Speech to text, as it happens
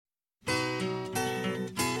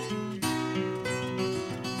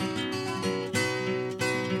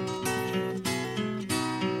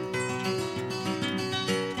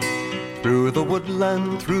Through the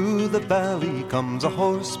woodland, through the valley, comes a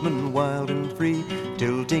horseman wild and free,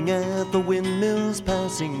 tilting at the windmills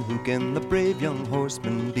passing. Who can the brave young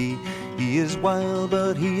horseman be? He is wild,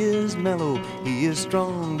 but he is mellow. He is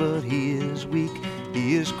strong, but he is weak.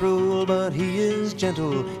 He is cruel, but he is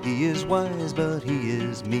gentle. He is wise, but he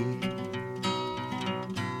is meek.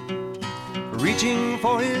 Reaching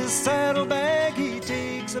for his saddlebag, he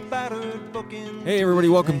takes a battered book in. Hey everybody,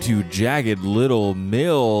 welcome to Jagged Little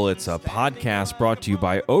Mill. It's a podcast brought to you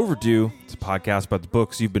by Overdue. It's a podcast about the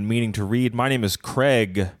books you've been meaning to read. My name is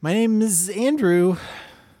Craig. My name is Andrew.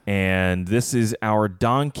 And this is our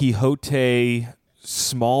Don Quixote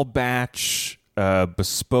small batch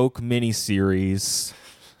bespoke miniseries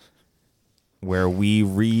where we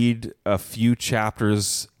read a few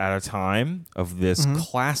chapters at a time of this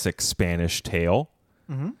classic Spanish tale.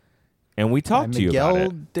 And we talk to you about it.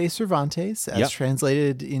 Miguel de Cervantes, as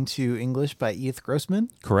translated into English by Edith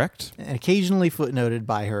Grossman. Correct. And occasionally footnoted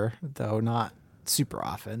by her, though not super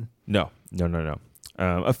often. No.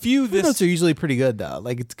 A few Footnotes are usually pretty good, though.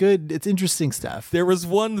 Like, it's good. It's interesting stuff. There was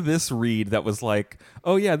one this read that was like,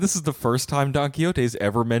 oh yeah, this is the first time Don Quixote's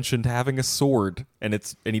ever mentioned having a sword, and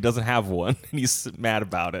he doesn't have one, and he's mad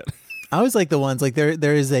about it. I always like the ones, like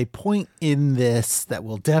there is a point in this that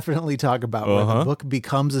we'll definitely talk about where the book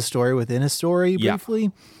becomes a story within a story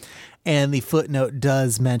briefly. And the footnote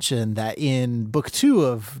does mention that in book 2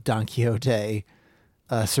 of Don Quixote,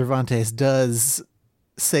 Cervantes does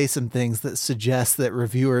say some things that suggest that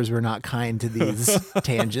reviewers were not kind to these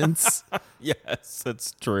tangents. Yes,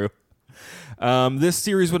 that's true. This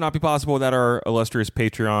series would not be possible without our illustrious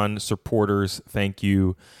Patreon supporters. Thank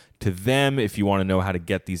you to them. If you want to know how to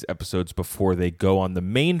get these episodes before they go on the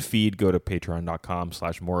main feed, go to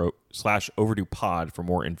patreon.com/overdue-pod for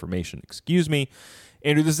more information. Excuse me.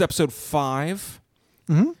 Andrew, this is episode 5,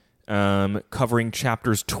 covering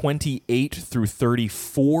chapters 28 through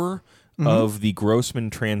 34 of the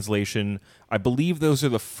Grossman translation. I believe those are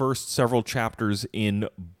the first several chapters in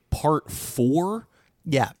part 4.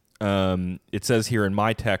 Yeah. It says here in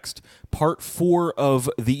my text, part 4 of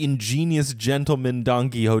The Ingenious Gentleman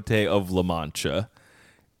Don Quixote of La Mancha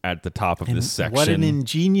at the top of this section. What an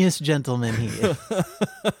ingenious gentleman he is.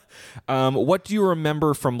 What do you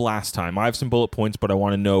remember from last time? I have some bullet points, but I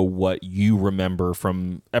want to know what you remember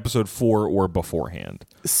from episode 4 or beforehand.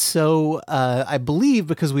 So I believe,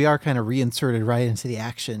 because we are kind of reinserted right into the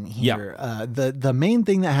action here, the main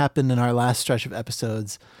thing that happened in our last stretch of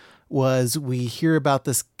episodes was we hear about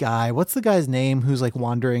this guy. What's the guy's name who's like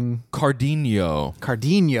wandering?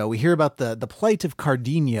 Cardenio. We hear about the plight of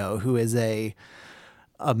Cardenio, who is a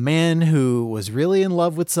man who was really in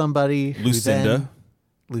love with somebody.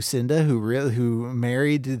 Lucinda, who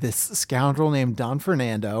married this scoundrel named Don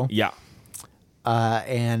Fernando. Yeah.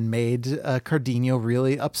 And made Cardenio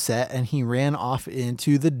really upset, and he ran off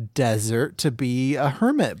into the desert to be a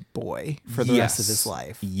hermit boy for the rest of his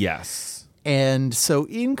life. Yes. And so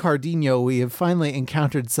in Cardenio, we have finally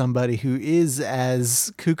encountered somebody who is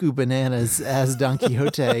as cuckoo bananas as Don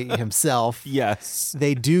Quixote himself. Yes.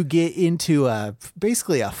 They do get into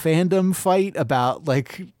basically a fandom fight about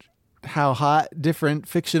like how hot different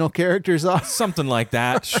fictional characters are. Something like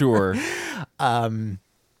that, sure.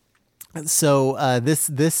 So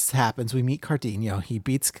this happens. We meet Cardenio. He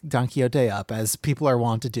beats Don Quixote up, as people are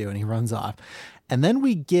wont to do, and he runs off. And then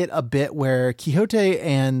we get a bit where Quixote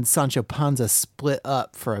and Sancho Panza split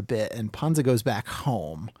up for a bit, and Panza goes back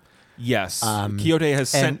home. Yes. Quixote has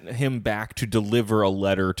sent him back to deliver a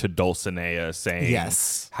letter to Dulcinea saying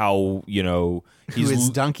how, who is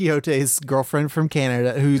Don Quixote's girlfriend from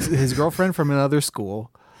Canada, who's his girlfriend from another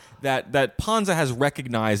school. That Panza has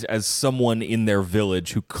recognized as someone in their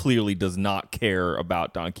village who clearly does not care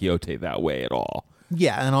about Don Quixote that way at all.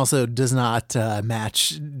 Yeah, and also does not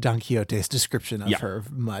match Don Quixote's description of her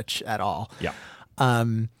much at all. Yeah.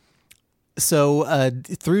 So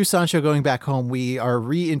through Sancho going back home, we are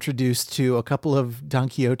reintroduced to a couple of Don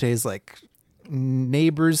Quixote's like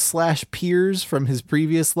neighbors / peers from his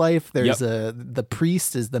previous life. There's the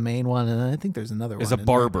priest is the main one, and I think there's another one. There's a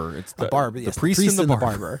barber. It's a barber. The yes, priest and the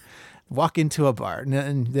barber walk into a bar.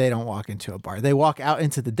 And they don't walk into a bar. They walk out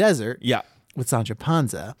into the desert. Yeah. With Sancho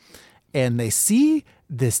Panza. And they see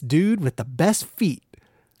this dude with the best feet.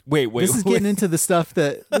 Wait. This is getting into the stuff.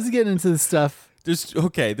 There's two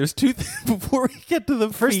things before we get to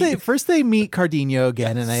the First they meet Cardenio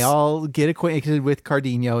again, and they all get acquainted with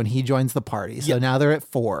Cardenio, and he joins the party. So now they're at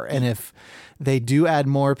 4. And if they do add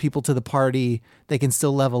more people to the party, they can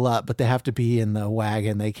still level up, but they have to be in the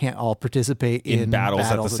wagon. They can't all participate in battles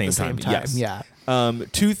at the same time. Yes. Yeah.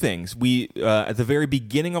 Two things. We at the very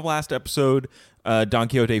beginning of last episode, Don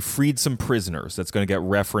Quixote freed some prisoners. That's going to get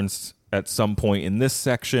referenced at some point in this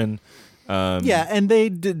section. Yeah, and they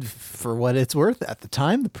did, for what it's worth, at the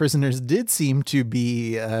time, the prisoners did seem to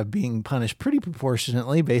be being punished pretty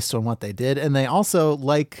proportionately based on what they did. And they also,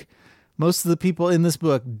 like most of the people in this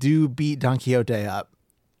book, do beat Don Quixote up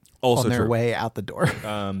also on their true. way out the door.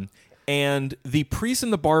 And the priest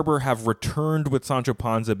and the barber have returned with Sancho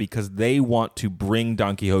Panza because they want to bring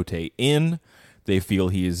Don Quixote in. They feel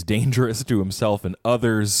he is dangerous to himself and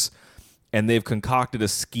others. And they've concocted a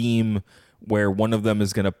scheme where one of them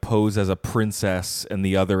is going to pose as a princess and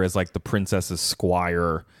the other as like the princess's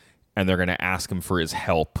squire. And they're going to ask him for his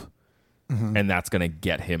help. Mm-hmm. And that's going to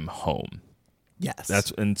get him home. Yes.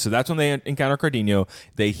 So that's when they encounter Cardenio.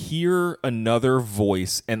 They hear another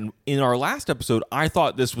voice. And in our last episode, I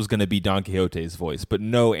thought this was going to be Don Quixote's voice. But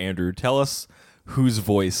no, Andrew, tell us whose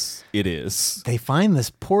voice it is. They find this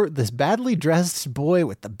badly dressed boy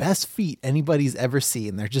with the best feet anybody's ever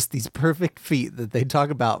seen. They're just these perfect feet that they talk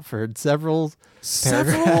about for several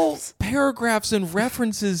paragraphs and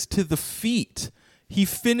references to the feet. He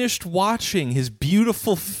finished watching his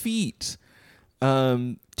beautiful feet.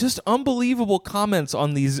 Just unbelievable comments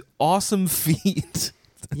on these awesome feet.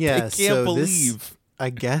 Yeah, I can't believe. I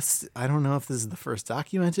guess, I don't know if this is the first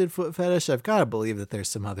documented foot fetish. I've got to believe that there's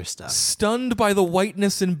some other stuff. Stunned by the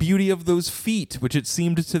whiteness and beauty of those feet, which it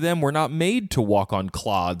seemed to them were not made to walk on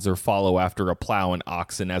clods or follow after a plow and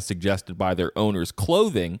oxen as suggested by their owner's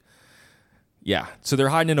clothing. Yeah, so they're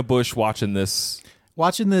hiding in a bush watching this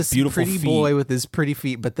beautiful pretty feet. Boy with his pretty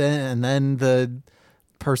feet, but then the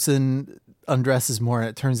person undresses more and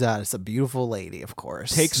it turns out it's a beautiful lady, of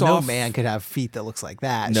course. No man could have feet that looks like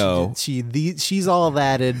that. No. She's all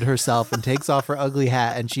that in herself and takes off her ugly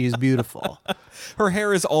hat and she is beautiful. Her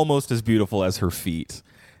hair is almost as beautiful as her feet.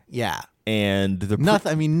 Yeah. And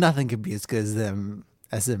nothing could be as good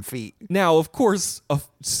as them feet. Now, of course,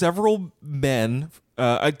 several men.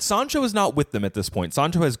 Sancho is not with them at this point.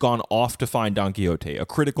 Sancho has gone off to find Don Quixote, a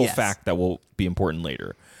critical fact that will be important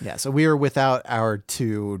later. Yeah, so we are without our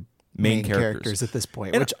two main characters at this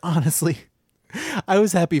point, which honestly, I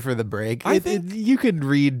was happy for the break. You could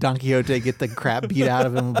read Don Quixote get the crap beat out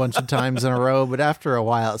of him a bunch of times in a row, but after a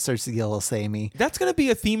while, it starts to get a little samey. That's going to be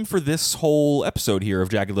a theme for this whole episode here of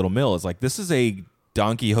Jagged Little Mill. Is like, this is a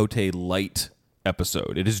Don Quixote light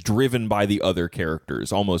episode. It is driven by the other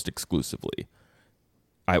characters almost exclusively.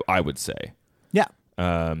 I would say. Yeah.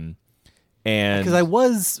 And because I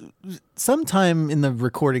was sometime in the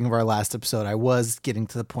recording of our last episode, I was getting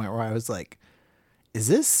to the point where I was like, is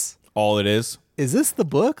this all it is? Is this the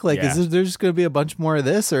book? Like, is there just going to be a bunch more of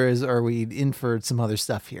this, or are we in for some other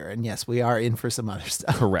stuff here? And yes, we are in for some other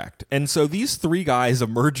stuff. Correct. And so these three guys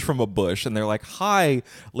emerge from a bush and they're like, hi,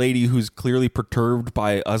 lady who's clearly perturbed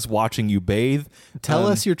by us watching you bathe. Tell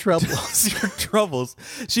us your troubles. Tell us your troubles.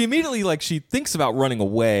 She immediately, she thinks about running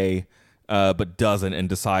away, but doesn't, and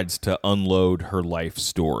decides to unload her life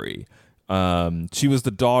story. She was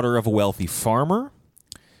the daughter of a wealthy farmer.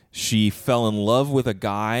 She fell in love with a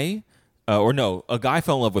guy. A guy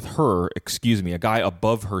fell in love with her, a guy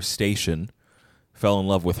above her station fell in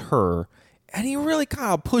love with her, and he really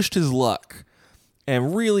kind of pushed his luck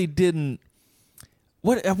and really didn't.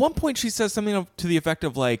 At one point she says something to the effect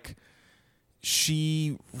of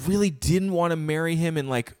she really didn't want to marry him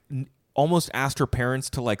and almost asked her parents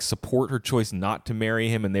to support her choice not to marry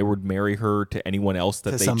him, and they would marry her to anyone else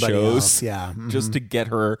that they chose. Yeah. Mm-hmm. Just to get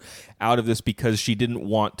her out of this because she didn't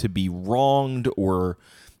want to be wronged or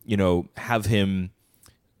have him,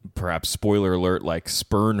 perhaps, spoiler alert,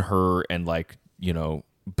 spurn her and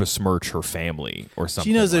besmirch her family or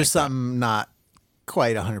something. She knows there's something not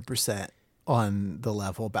quite 100% on the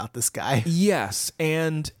level about this guy. Yes,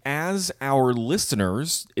 and as our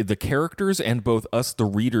listeners, the characters, and both us, the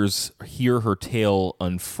readers, hear her tale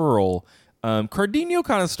unfurl, Cardenio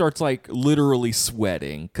kind of starts literally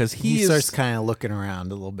sweating because he starts kind of looking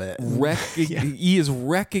around a little bit. He is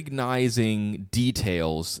recognizing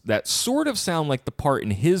details that sort of sound like the part in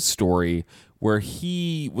his story where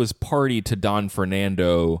he was party to Don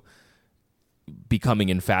Fernando becoming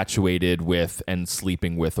infatuated with and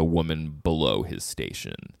sleeping with a woman below his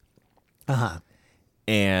station. Uh-huh.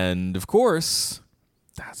 And of course,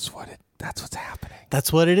 that's what's happening.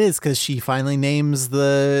 That's what it is, because she finally names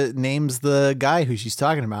the guy who she's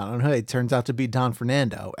talking about. And it turns out to be Don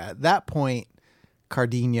Fernando. At that point,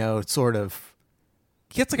 Cardenio sort of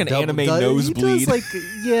gets an anime nosebleed.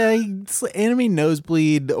 He anime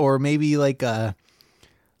nosebleed, or maybe a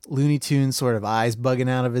Looney Tunes sort of eyes bugging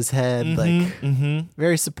out of his head.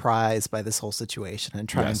 Very surprised by this whole situation and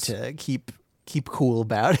trying to keep keep cool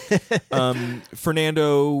about it.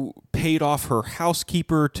 Fernando paid off her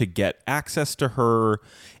housekeeper to get access to her.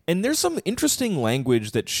 And there's some interesting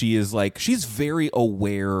language that she is like, she's very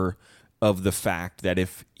aware of the fact that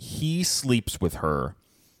if he sleeps with her,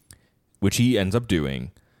 which he ends up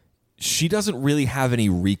doing, she doesn't really have any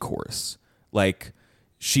recourse. Like,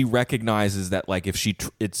 she recognizes that, like, if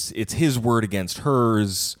it's his word against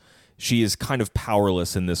hers, she is kind of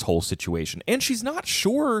powerless in this whole situation. And she's not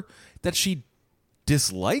sure that she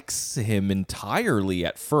dislikes him entirely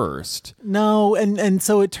at first. No, and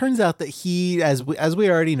so it turns out that he, as we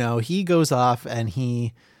already know, he goes off and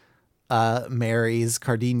he marries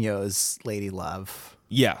Cardenio's lady love.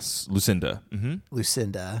 Yes, Lucinda. Mm-hmm.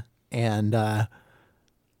 Lucinda. And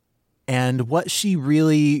what she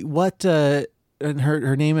really, and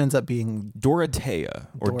her name ends up being Dorothea.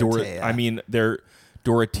 Or Dorothea.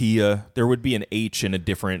 Dorothea. There would be an H in a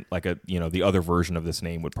different, like the other version of this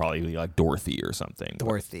name would probably be like Dorothy or something.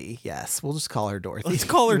 Dorothy, yes. We'll just call her Dorothy. Let's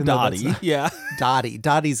call her Dottie. Yeah. Dottie.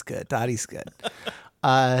 Dottie's good. Dottie's good.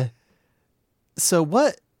 So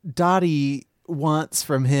what Dottie wants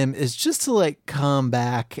from him is just to like come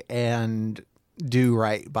back and do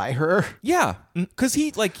right by her. Yeah. Because he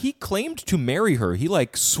claimed to marry her. He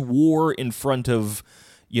like swore in front of,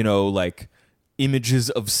 like images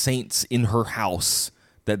of saints in her house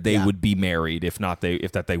that they would be married if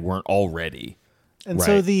they weren't already. And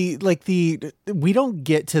right. So we don't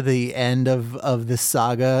get to the end of the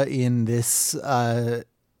saga in this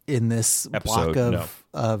episode, block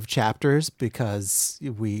of chapters because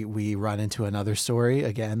we run into another story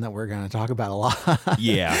again that we're going to talk about a lot.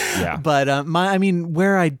 Yeah. But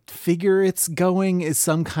where I figure it's going is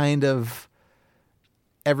some kind of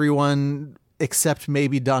everyone except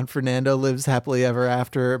maybe Don Fernando lives happily ever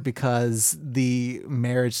after because the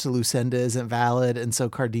marriage to Lucinda isn't valid, and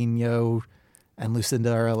so Cardenio and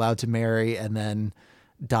Lucinda are allowed to marry, and then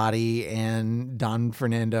Dottie and Don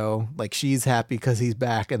Fernando, like, she's happy because he's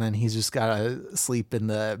back, and then he's just got to sleep in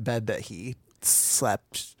the bed that he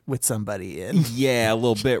slept with somebody in. Yeah, a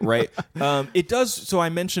little bit, right? It does. So I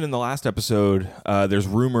mentioned in the last episode, there's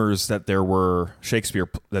rumors that there was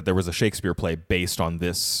a Shakespeare play based on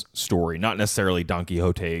this story, not necessarily Don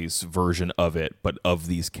Quixote's version of it, but of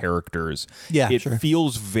these characters. Yeah, it sure.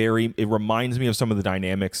 It reminds me of some of the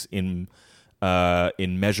dynamics in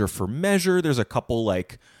Measure for Measure. There's a couple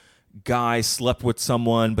like guy slept with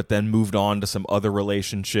someone but then moved on to some other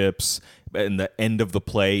relationships. In the end of the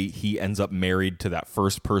play, he ends up married to that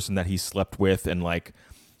first person that he slept with, and like,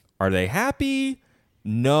 are they happy?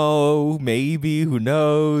 No, maybe, who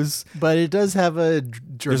knows? But it does have a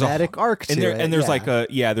dramatic arc to it. And there's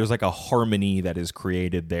there's like a harmony that is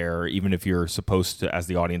created there, even if you're supposed to, as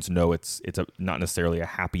the audience, know it's not necessarily a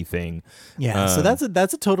happy thing. Yeah, so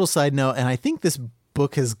that's a total side note, and I think this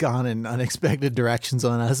book has gone in unexpected directions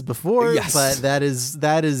on us before. Yes. But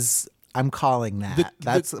that is I'm calling that.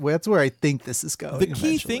 That's where I think this is going. The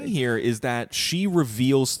key thing here is that she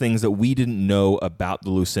reveals things that we didn't know about the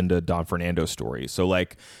Lucinda Don Fernando story. So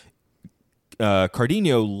like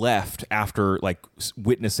Cardenio left after like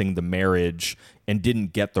witnessing the marriage and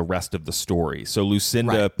didn't get the rest of the story. So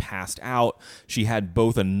Lucinda passed out. She had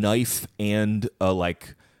both a knife and a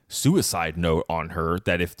like suicide note on her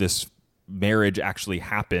that if this marriage actually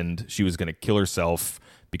happened, she was going to kill herself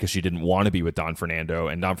because she didn't want to be with Don Fernando,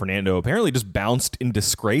 and Don Fernando apparently just bounced in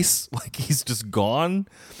disgrace, like he's just gone.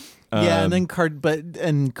 Yeah, and then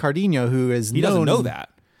Cardenio, who is he doesn't know that.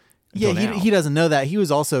 Yeah, he doesn't know that. He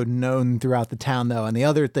was also known throughout the town, though. And the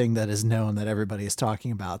other thing that is known that everybody is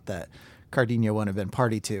talking about that Cardenio wouldn't have been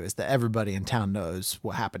party to is that everybody in town knows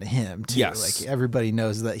what happened to him too. Yes. Like everybody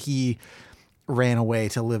knows that he ran away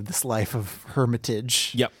to live this life of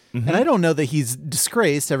hermitage. Yep. Mm-hmm. And I don't know that he's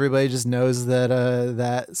disgraced. Everybody just knows that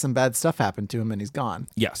that some bad stuff happened to him and he's gone.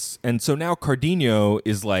 Yes. And so now Cardenio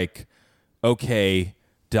is like, okay,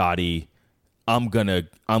 Dottie, I'm gonna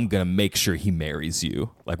make sure he marries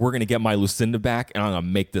you. Like, we're gonna get my Lucinda back, and I'm gonna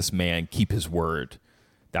make this man keep his word.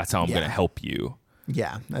 That's how I'm gonna help you.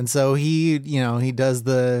 Yeah. And so he does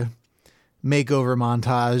the makeover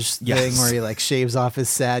montage thing where he like shaves off his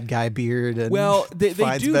sad guy beard and they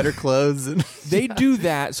finds better clothes. And they do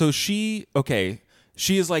that. So she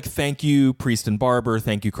is like, thank you, priest and barber.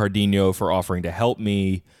 Thank you, Cardenio, for offering to help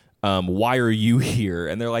me. Why are you here?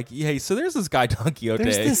 And they're like, hey, so there's this guy, Don Quixote.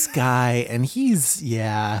 There's this guy, and he's,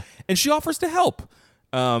 and she offers to help.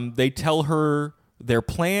 They tell her their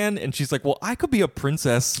plan, and she's like, well, I could be a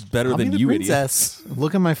princess better than you, princess. Idiot.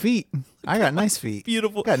 Look at my feet. I got nice feet.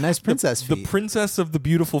 Beautiful. Got nice princess feet. The princess of the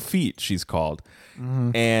beautiful feet, she's called.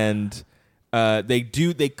 Mm-hmm. And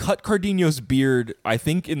They cut Cardenio's beard, I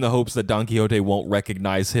think in the hopes that Don Quixote won't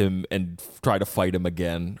recognize him and try to fight him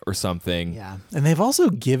again or something. Yeah. And they've also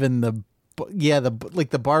given the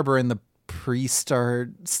barber and the priest are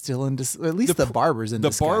still in at least the barber's in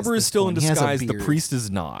disguise. The barber is still in disguise. The beard. priest is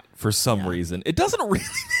not for some reason. It doesn't really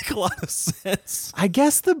make a lot of sense. I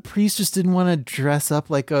guess the priest just didn't want to dress up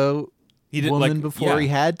like a woman before he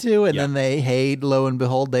had to, and then lo and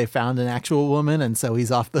behold, they found an actual woman, and so he's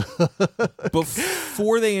off the hook.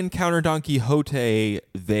 Before they encounter Don Quixote,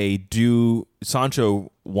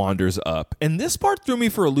 Sancho wanders up, and this part threw me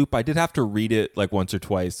for a loop. I did have to read it like once or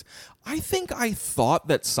twice. I think I thought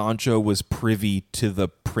that Sancho was privy to the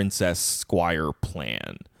Princess Squire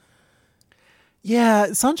plan.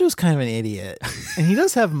 Yeah, Sancho's kind of an idiot, and he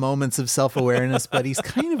does have moments of self-awareness, but he's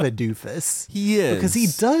kind of a doofus. He is. Because he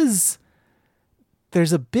does...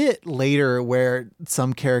 There's a bit later where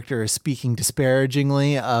some character is speaking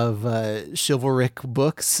disparagingly of chivalric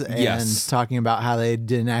books and talking about how they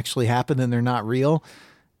didn't actually happen and they're not real.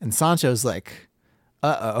 And Sancho's like,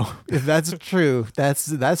 uh-oh, if that's true,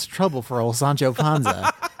 that's trouble for old Sancho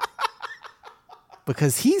Panza.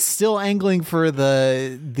 Because he's still angling for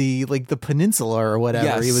the peninsula or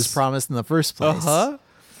whatever he was promised in the first place. Uh-huh.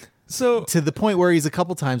 So to the point where he's a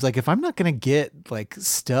couple times like, if I'm not going to get like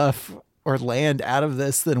stuff or land out of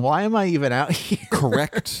this, then why am I even out here?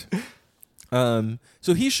 Correct. So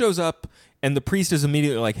he shows up, and the priest is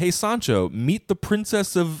immediately like, "Hey, Sancho, meet the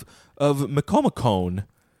princess of Micomicon."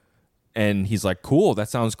 And he's like, "Cool, that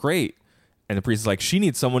sounds great." And the priest is like, "She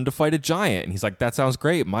needs someone to fight a giant." And he's like, "That sounds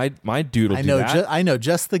great. My dude will do that." I know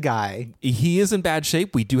just the guy. He is in bad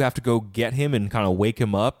shape. We do have to go get him and kind of wake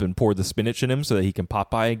him up and pour the spinach in him so that he can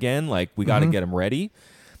Popeye again. Like, we got to get him ready.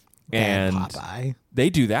 And Popeye.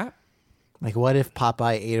 They do that. Like, what if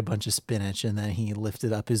Popeye ate a bunch of spinach and then he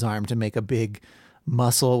lifted up his arm to make a big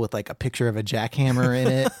muscle with like a picture of a jackhammer in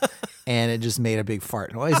it, and it just made a big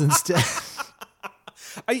fart noise instead?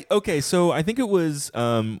 So I think it was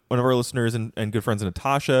one of our listeners and good friends,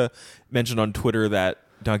 Natasha, mentioned on Twitter that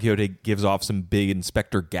Don Quixote gives off some big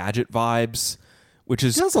Inspector Gadget vibes, which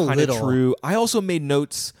is kind of true. I also made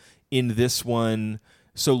notes in this one.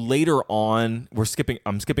 So later on,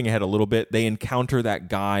 I'm skipping ahead a little bit. They encounter that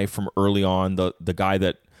guy from early on, the guy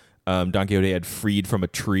that Don Quixote had freed from a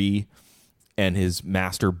tree, and his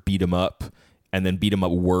master beat him up, and then beat him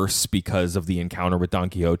up worse because of the encounter with Don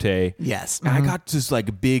Quixote. Yes. And I got just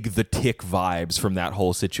like big The Tick vibes from that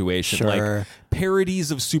whole situation. Sure. Like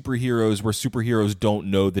parodies of superheroes where superheroes don't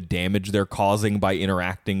know the damage they're causing by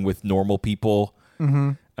interacting with normal people.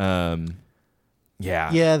 Mm-hmm.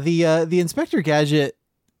 Yeah, the Inspector Gadget...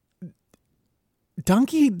 Don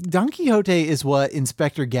Quixote is what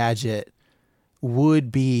Inspector Gadget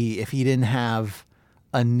would be if he didn't have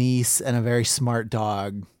a niece and a very smart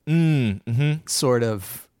dog sort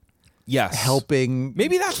of helping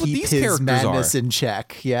maybe that's keep what these his characters madness are. in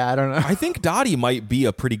check. Yeah, I don't know. I think Dottie might be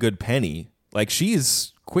a pretty good Penny. Like,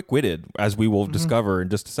 she's quick-witted, as we will discover in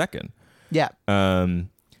just a second. Yeah.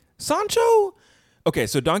 Sancho... Okay,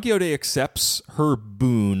 so Don Quixote accepts her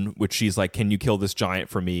boon, which she's like, "Can you kill this giant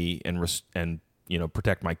for me and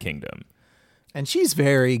protect my kingdom?" And she's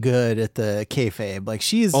very good at the kayfabe. Like,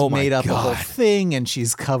 she's made up a whole thing, and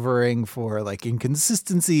she's covering for like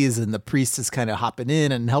inconsistencies, and the priest is kind of hopping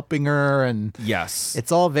in and helping her, and yes,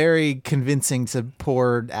 it's all very convincing to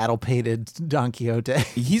poor addle-pated Don Quixote.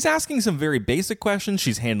 He's asking some very basic questions.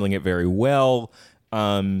 She's handling it very well.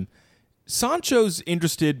 Sancho's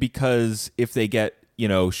interested because if they get,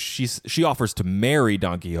 she offers to marry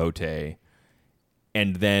Don Quixote,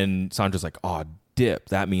 and then Sancho's like, "Oh, dip,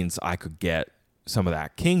 that means I could get some of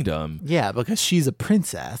that kingdom." Yeah, because she's a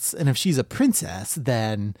princess, and if she's a princess,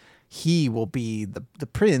 then he will be the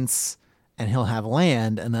prince, and he'll have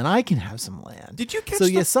land, and then I can have some land. Did you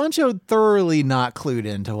catch Sancho thoroughly not clued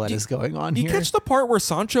into what is going on here. You catch the part where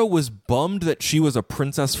Sancho was bummed that she was a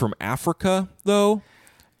princess from Africa, though?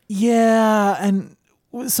 Yeah, and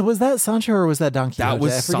so was that Sancho or was that Don Quixote? That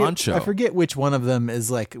was Sancho. I forget which one of them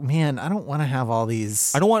is like, man, I don't want to have all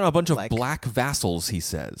these... I don't want a bunch of black vassals, he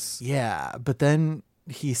says. Yeah, but then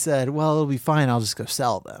he said, well, it'll be fine, I'll just go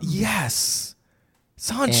sell them. Yes.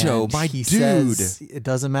 Sancho, and my he dude. Says, it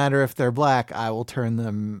doesn't matter if they're black, I will turn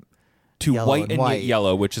them to white and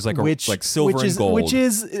yellow, which is like silver and gold. Which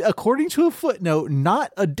is, according to a footnote,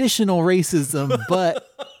 not additional racism, but...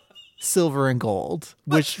 silver and gold,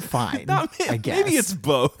 which fine, I guess. Maybe it's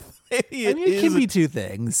both. it can be two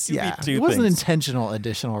things. Yeah, two it wasn't things. intentional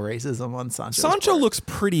additional racism on Sancho. Sancho looks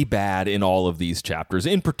pretty bad in all of these chapters.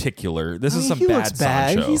 In particular, this is some he bad looks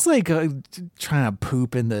bad. Sancho. He's like trying to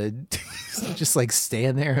poop in the, just like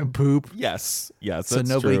stand there and poop. Yes, so that's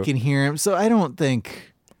nobody true. can hear him. So I don't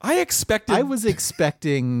think I was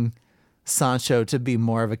expecting Sancho to be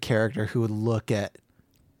more of a character who would look at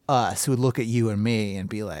us, who would look at you and me and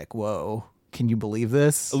be like, "Whoa, can you believe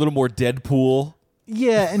this?" a little more Deadpool.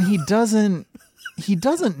 Yeah, and he doesn't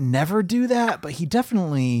never do that, but he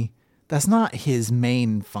definitely, that's not his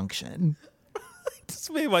main function. Just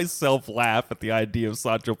made myself laugh at the idea of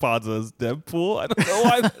Sancho Panza as Deadpool. I don't know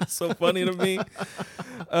why that's so funny to me.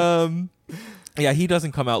 Yeah, he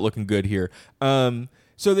doesn't come out looking good here.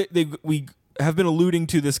 So we have been alluding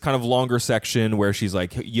to this kind of longer section where she's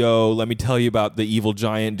like, "Yo, let me tell you about the evil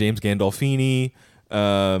giant James Gandolfini."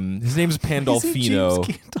 His name's Pandolfino.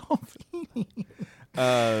 James Gandolfini.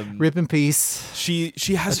 Rip in peace. She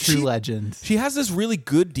has a true legend. She has this really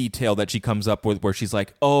good detail that she comes up with where she's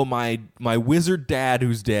like, "Oh, my wizard dad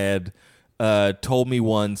who's dead told me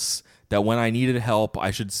once that when I needed help, I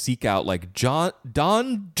should seek out like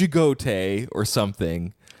Don Jagged or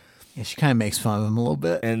something." Yeah, she kind of makes fun of him a little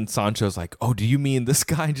bit. And Sancho's like, "Oh, do you mean this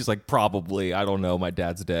guy?" And she's like, "Probably. I don't know. My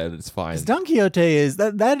dad's dead. It's fine." Don Quixote is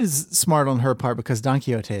that is smart on her part, because Don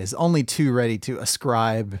Quixote is only too ready to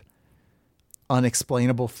ascribe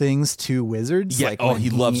unexplainable things to wizards. Yeah. Like he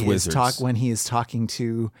loves wizards. When he is talking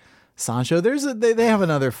to Sancho, they have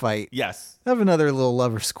another fight. Yes. They have another little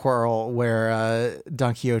lover's quarrel where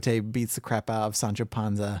Don Quixote beats the crap out of Sancho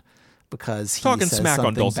Panza because he talking says smack on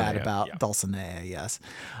something Dulcinea. bad about Yeah. Dulcinea. Yes.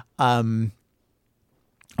 But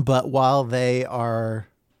while they are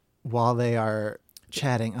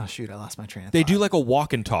chatting, oh shoot, I lost my train of thought. They do like a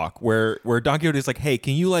walk and talk where Don Quixote is like, "Hey,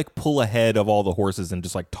 can you like pull ahead of all the horses and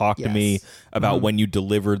just like talk to me about when you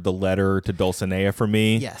delivered the letter to Dulcinea for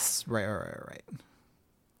me?" Yes, right.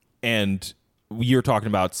 And you're talking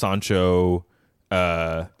about Sancho.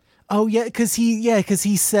 Oh yeah, because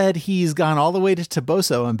he said he's gone all the way to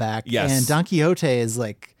Toboso and back. Yes. And Don Quixote is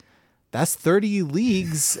like, that's 30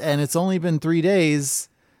 leagues and it's only been 3 days.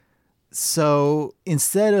 So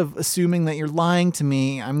instead of assuming that you're lying to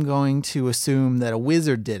me, I'm going to assume that a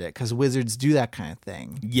wizard did it, because wizards do that kind of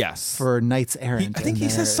thing. Yes. For knights errant. I think he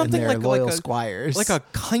says something like loyal a squires. like a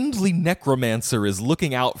kindly necromancer is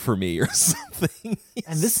looking out for me or something.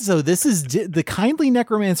 And this is the kindly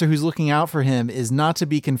necromancer who's looking out for him is not to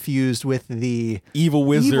be confused with the evil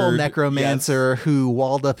wizard, evil necromancer who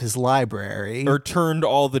walled up his library or turned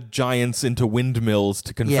all the giants into windmills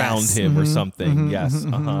to confound him or something. Yes.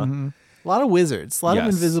 A lot of wizards, a lot of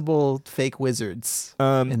Yes. invisible fake wizards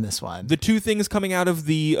in this one. The two things coming out of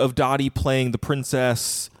Dottie playing the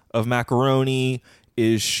princess of Macaroni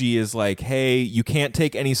is she is like, "Hey, you can't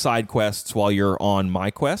take any side quests while you're on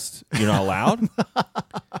my quest. You're not allowed.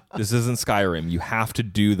 This isn't Skyrim. You have to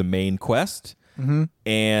do the main quest."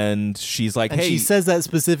 And she's like, And "Hey," she says that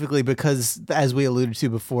specifically because, as we alluded to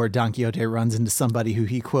before, Don Quixote runs into somebody who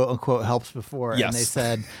he quote unquote helps before. Yes. And they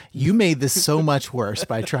said, "You made this so much worse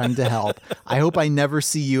by trying to help. I hope I never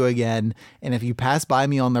see you again. And if you pass by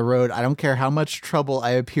me on the road, I don't care how much trouble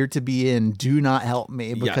I appear to be in, do not help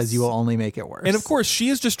me, because Yes. you will only make it worse." And of course, she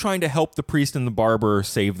is just trying to help the priest and the barber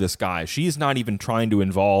save this guy. She's not even trying to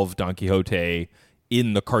involve Don Quixote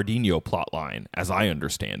in the Cardenio plotline, as I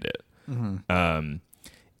understand it.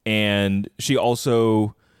 And she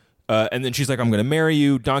also, and then she's like, "I'm going to marry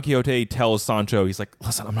you." Don Quixote tells Sancho, he's like,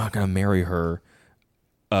 "Listen, I'm not going to marry her,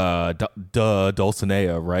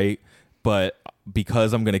 Dulcinea, right? But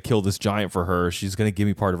because I'm going to kill this giant for her, she's going to give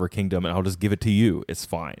me part of her kingdom, and I'll just give it to you. It's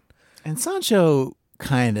fine." And Sancho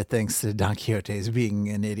kind of thinks that Don Quixote is being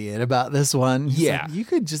an idiot about this one. He's Yeah. like, you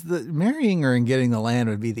could just, marrying her and getting the land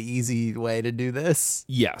would be the easy way to do this.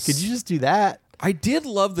 Yes. Could you just do that? I did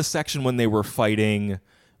love the section when they were fighting,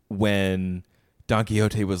 when Don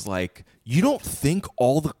Quixote was like, "You don't think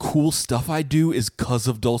all the cool stuff I do is because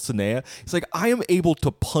of Dulcinea?" He's like, "I am able to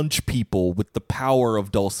punch people with the power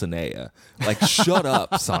of Dulcinea." Like, shut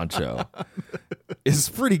up, Sancho. It's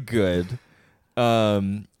pretty good.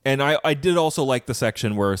 And I did also like the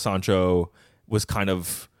section where Sancho was kind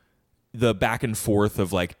of the back and forth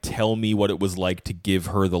of like, tell me what it was like to give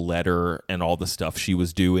her the letter and all the stuff she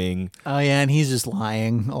was doing. Oh yeah, and he's just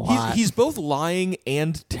lying a lot. He's both lying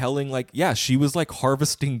and telling, like, yeah, she was like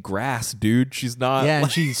harvesting grass, dude. She's not. Yeah, and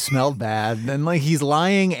like, she smelled bad. And like he's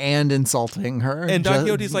lying and insulting her. and Don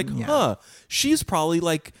Quixote's like, she's probably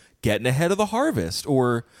like getting ahead of the harvest,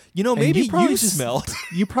 or maybe you smelled.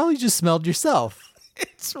 You probably just smelled yourself.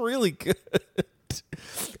 It's really good.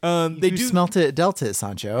 They do smelt it, dealt it,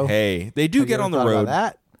 Sancho. Hey, they do Have you get ever on the thought about road.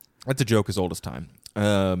 that? That's a joke as old as time.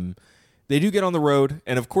 They do get on the road,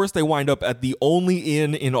 and of course they wind up at the only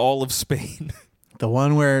inn in all of Spain. The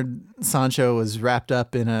one where Sancho was wrapped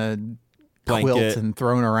up in a blanket quilt and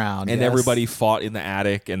thrown around. And everybody fought in the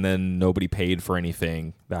attic, and then nobody paid for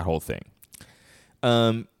anything. That whole thing.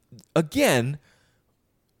 Again,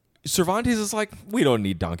 Cervantes is like, we don't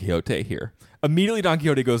need Don Quixote here. Immediately, Don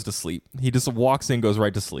Quixote goes to sleep. He just walks in, goes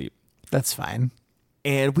right to sleep. That's fine.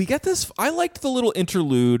 And we get this. I liked the little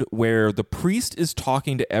interlude where the priest is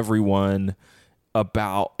talking to everyone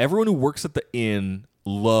about everyone who works at the inn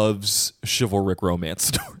loves chivalric romance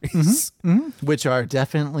stories. Which are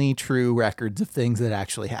definitely true records of things that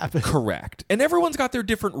actually happen. Correct. And everyone's got their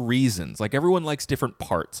different reasons. Like, everyone likes different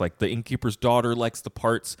parts. Like, the innkeeper's daughter likes the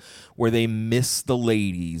parts where they miss the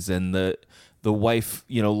ladies, and the wife,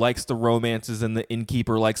 likes the romances, and the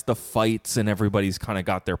innkeeper likes the fights, and everybody's kind of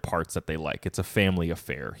got their parts that they like. It's a family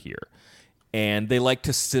affair here. And they like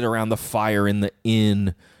to sit around the fire in the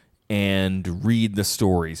inn and read the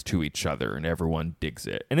stories to each other, and everyone digs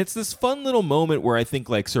it. And it's this fun little moment where I think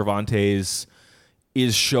like Cervantes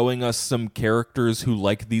is showing us some characters who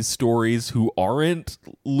like these stories who aren't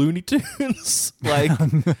Looney Tunes.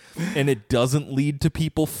 And it doesn't lead to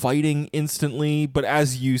people fighting instantly. But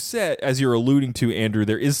as you said, as you're alluding to, Andrew,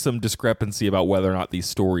 there is some discrepancy about whether or not these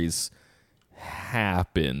stories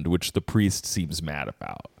happened, which the priest seems mad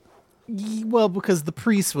about. Well, because the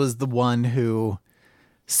priest was the one who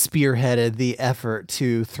spearheaded the effort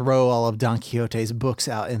to throw all of Don Quixote's books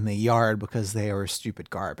out in the yard because they were stupid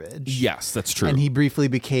garbage. Yes, that's true. And he briefly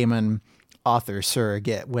became an author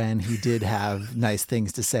surrogate when he did have nice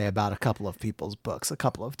things to say about a couple of people's books a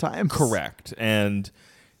couple of times. Correct. And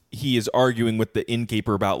he is arguing with the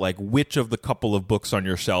innkeeper about like which of the couple of books on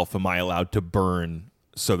your shelf am I allowed to burn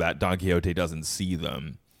so that Don Quixote doesn't see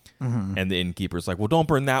them. And the innkeeper's like, well, don't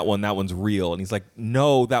burn that one. That one's real. And he's like,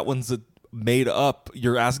 no, that one's made up.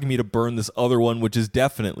 You're asking me to burn this other one, which is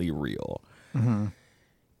definitely real. And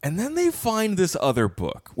then they find this other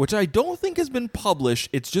book, which I don't think has been published.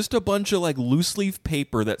 It's just a bunch of like loose leaf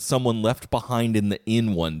paper that someone left behind in the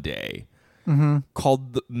inn one day,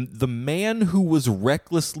 called the Man Who Was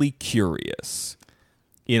Recklessly Curious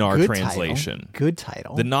in our Good translation. Title. Good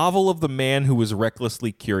title. The novel of the man who was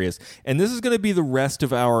recklessly curious. And this is going to be the rest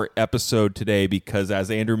of our episode today because, as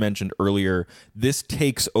Andrew mentioned earlier, this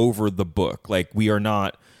takes over the book. Like, we are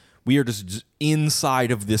just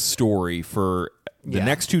inside of this story for the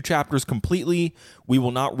next two chapters completely. We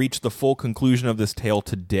will not reach the full conclusion of this tale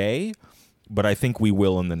today, but I think we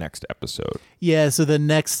will in the next episode. Yeah, so the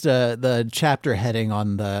next the chapter heading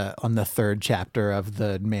on the third chapter of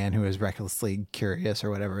The Man Who Is Recklessly Curious,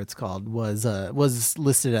 or whatever it's called, was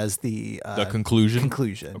listed as the conclusion.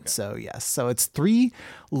 Conclusion. Okay. So yes, so it's 3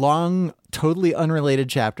 long, totally unrelated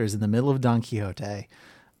chapters in the middle of Don Quixote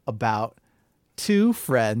about 2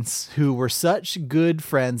 friends who were such good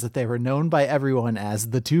friends that they were known by everyone as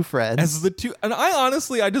the 2 friends. And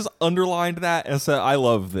I just underlined that and said, I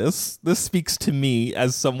love this. This speaks to me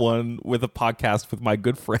as someone with a podcast with my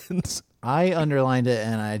good friends. I underlined it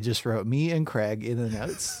and I just wrote me and Craig in the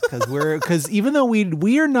notes because even though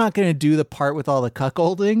we are not going to do the part with all the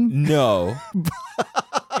cuckolding. No.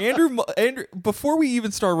 Andrew, before we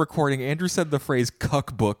even start recording, Andrew said the phrase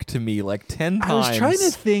cuck book to me like 10 times. I was trying to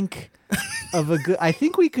think of a good, I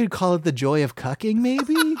think we could call it the joy of cucking,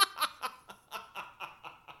 maybe.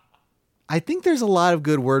 I think there's a lot of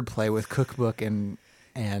good wordplay with cookbook and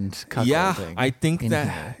cuckolding. Yeah, I think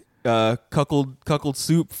that cuckold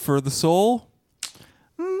soup for the soul.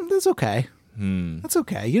 That's okay. That's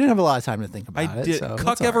okay. You didn't have a lot of time to think about it. I did. So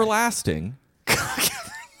cuck everlasting.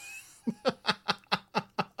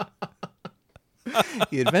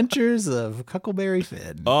 The Adventures of Cuckleberry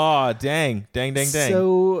Finn. Oh, dang.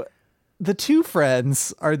 So the 2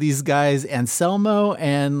 friends are these guys, Anselmo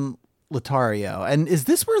and Lothario. And is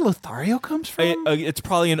this where Lothario comes from? It's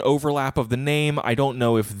probably an overlap of the name. I don't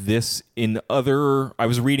know if this I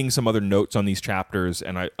was reading some other notes on these chapters,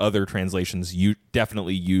 and other translations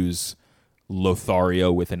definitely use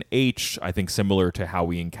Lothario with an H, I think similar to how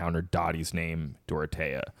we encountered Dottie's name,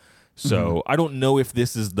 Dorothea. So I don't know if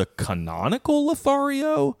this is the canonical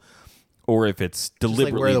Lothario or if it's deliberately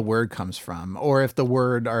just like where the word comes from, or if the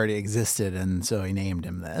word already existed and so he named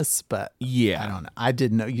him this. But yeah, I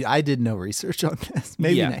don't know. I did no research on this.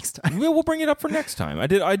 Maybe next time. We'll bring it up for next time. I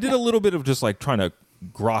did a little bit of just like trying to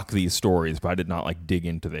grok these stories, but I did not like dig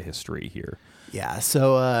into the history here. Yeah.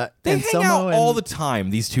 So they hang out all the time.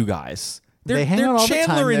 These 2 guys. They're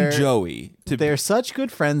Chandler and Joey. They're such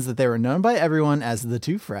good friends that they were known by everyone as the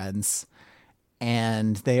 2 friends.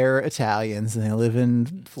 And they're Italians and they live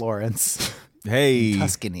in Florence. Hey.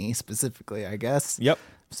 Tuscany specifically, I guess. Yep.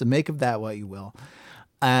 So make of that what you will.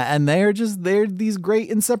 And they're these great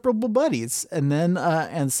inseparable buddies. And then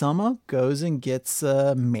Anselmo goes and gets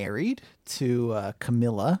married to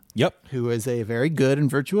Camilla. Yep. Who is a very good and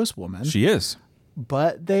virtuous woman. She is.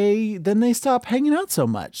 But they stop hanging out so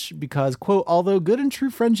much because, quote, although good and true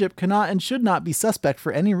friendship cannot and should not be suspect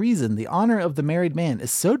for any reason, the honor of the married man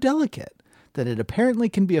is so delicate that it apparently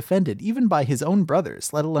can be offended even by his own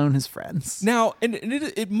brothers, let alone his friends. Now, and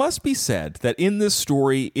it must be said that in this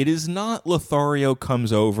story, it is not Lothario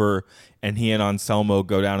comes over and he and Anselmo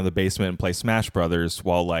go down to the basement and play Smash Brothers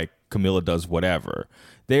while, like, Camilla does whatever.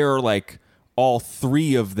 They are, like, all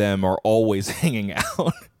three of them are always hanging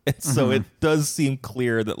out. And so it does seem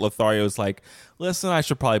clear that Lothario's like, listen, I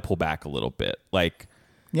should probably pull back a little bit. Like,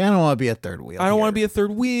 yeah, I don't want to be a third wheel. I don't want to be a third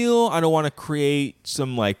wheel. I don't want to create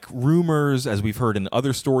some like rumors, as we've heard in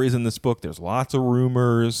other stories in this book. There's lots of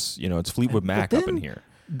rumors. You know, it's Fleetwood Mac up in here.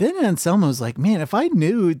 Then Anselmo's like, man, if I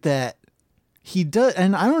knew that he does,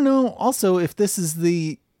 and I don't know also if this is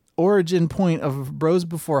the origin point of Bros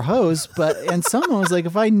Before Hoes, but Anselmo was like,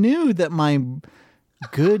 if I knew that my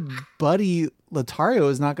good buddy Lothario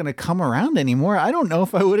is not going to come around anymore, I don't know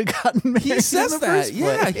if I would have gotten married. He says that.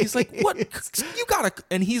 Yeah. Place. He's like, what? You gotta,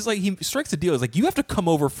 and he's like, he strikes a deal. He's like, you have to come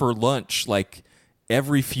over for lunch like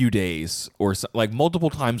every few days or so, like multiple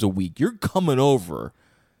times a week. You're coming over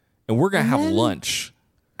and we're going to have lunch.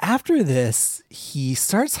 After this, he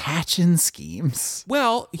starts hatching schemes.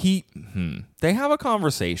 Well, they have a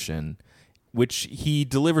conversation, which he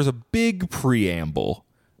delivers a big preamble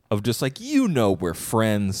of just like, you know, we're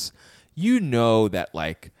friends. You know that,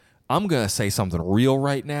 like, I'm going to say something real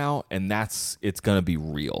right now, and it's going to be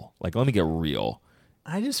real. Like, let me get real.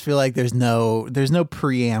 I just feel like there's no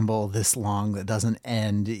preamble this long that doesn't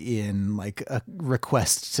end in, like, a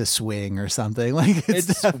request to swing or something. Like,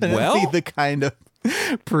 it's definitely the kind of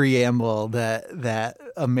preamble that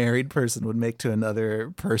a married person would make to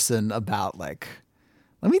another person about, like,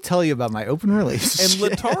 let me tell you about my open relationship.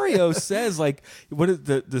 And Lothario says, like, what is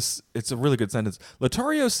this? It's a really good sentence.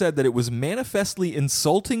 Lothario said that it was manifestly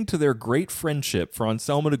insulting to their great friendship for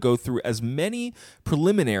Anselmo to go through as many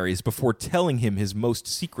preliminaries before telling him his most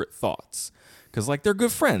secret thoughts. Because, like, they're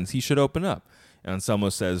good friends. He should open up. And Anselmo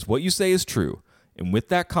says, what you say is true. And with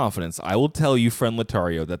that confidence, I will tell you, friend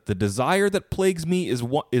Lothario, that the desire that plagues me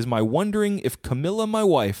is my wondering if Camilla, my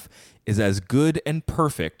wife, is as good and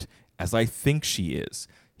perfect as I think she is.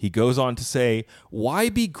 He goes on to say, why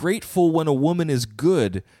be grateful when a woman is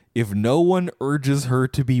good if no one urges her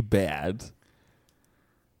to be bad?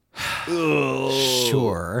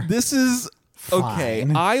 Sure. This is, okay,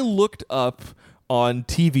 I looked up on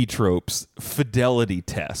TV Tropes fidelity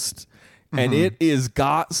test. And it is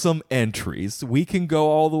got some entries. We can go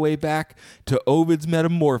all the way back to Ovid's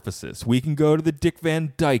Metamorphosis. We can go to the Dick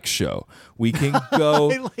Van Dyke Show. We can go...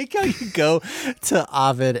 I like how you go to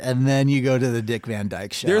Ovid and then you go to the Dick Van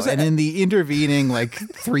Dyke Show. And in the intervening, like,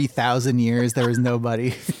 3,000 years, there was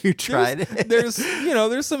nobody who tried it.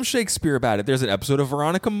 There's some Shakespeare about it. There's an episode of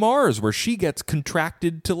Veronica Mars where she gets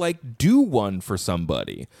contracted to, like, do one for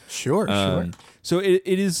somebody. Sure. So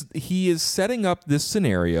he is setting up this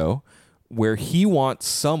scenario where he wants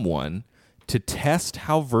someone to test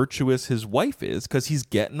how virtuous his wife is because he's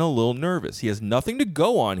getting a little nervous. He has nothing to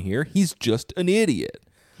go on here. He's just an idiot.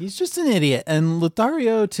 And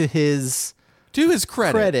Lothario, to his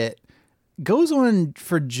credit, goes on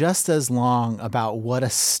for just as long about what a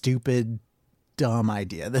stupid, dumb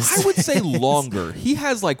idea this is. I would say longer. He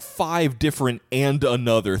has like 5 different and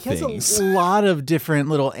another things. He has a lot of different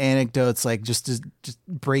little anecdotes, like just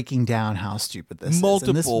breaking down how stupid this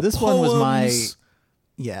Multiple is. And this poems. one was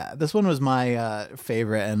this one was my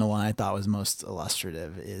favorite, and the one I thought was most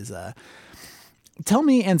illustrative is tell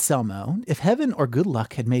me, Anselmo, if heaven or good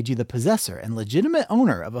luck had made you the possessor and legitimate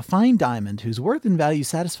owner of a fine diamond whose worth and value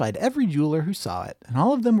satisfied every jeweler who saw it, and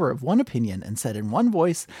all of them were of one opinion and said in one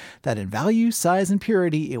voice that in value, size, and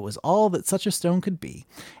purity it was all that such a stone could be,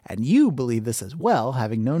 and you believe this as well,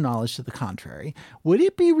 having no knowledge to the contrary, would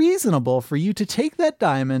it be reasonable for you to take that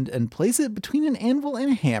diamond and place it between an anvil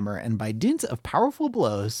and a hammer, and by dint of powerful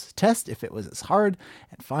blows test if it was as hard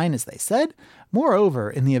and fine as they said? Moreover,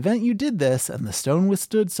 in the event you did this, and the stone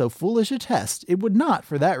withstood so foolish a test, it would not,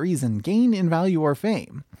 for that reason, gain in value or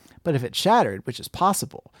fame. But if it shattered, which is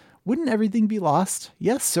possible, wouldn't everything be lost?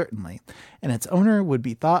 Yes, certainly. And its owner would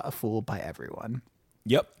be thought a fool by everyone.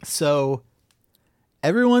 Yep. So,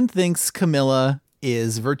 everyone thinks Camilla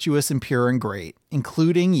is virtuous and pure and great,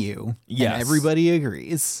 including you. Yes. And everybody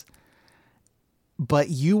agrees. But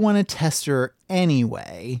you want to test her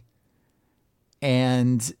anyway.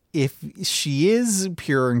 And if she is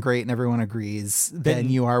pure and great and everyone agrees, then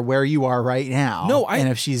you are where you are right now. No, and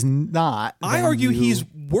if she's not, I argue he's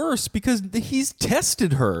worse because he's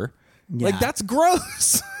tested her. Yeah. Like, that's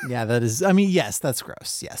gross. Yeah, that is. I mean, yes, that's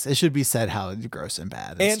gross. Yes, it should be said how gross and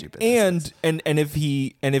bad and stupid. And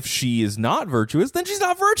if she is not virtuous, then she's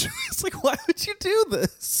not virtuous. Like, why would you do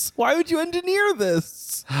this? Why would you engineer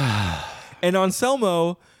this? And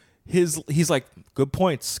Anselmo, he's like, good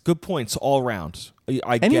points all around.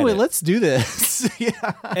 Anyway, let's do this.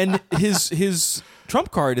 Yeah. And his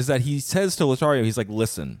trump card is that he says to Lothario, he's like,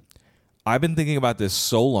 listen, I've been thinking about this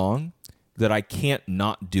so long that I can't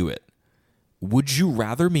not do it. Would you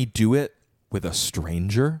rather me do it with a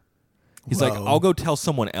stranger? He's like, I'll go tell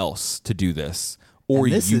someone else to do this, or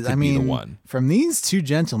you could be the one. From these two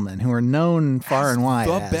gentlemen who are known far and wide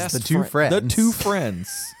as the two friends. The two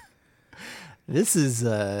friends. This is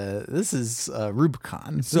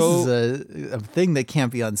Rubicon. So, this is a thing that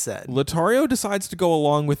can't be unsaid. Lothario decides to go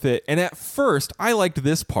along with it, and at first, I liked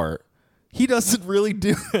this part. He doesn't really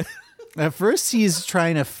do it. At first, he's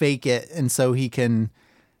trying to fake it, and so he can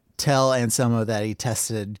tell Anselmo that he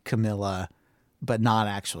tested Camilla, but not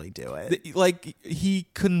actually do it. Like,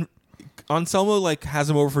 Anselmo like has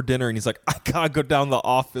him over for dinner, and he's like, I gotta go down to the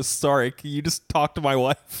office. Sorry, can you just talk to my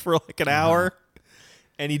wife for like an hour?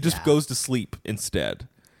 And he just goes to sleep instead.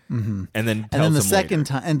 Mm-hmm. And then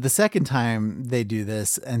the second time they do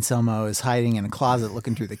this, Anselmo is hiding in a closet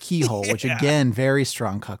looking through the keyhole, which again, very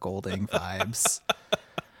strong cuckolding vibes.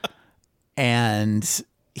 And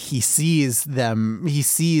he sees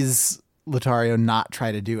Lothario not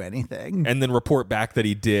try to do anything. And then report back that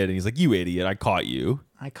he did. And he's like, you idiot, I caught you.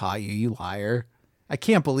 You liar. I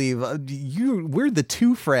can't believe we're the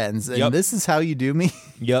two friends and this is how you do me.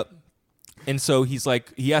 Yep. And so he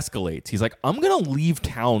escalates. He's like, I'm going to leave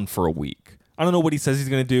town for a week. I don't know what he says he's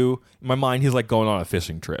going to do. In my mind, he's like going on a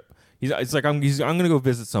fishing trip. It's like, I'm going to go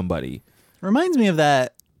visit somebody. Reminds me of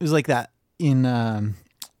that. It was like that in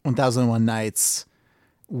 1001 Nights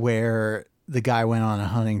where the guy went on a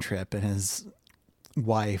hunting trip and his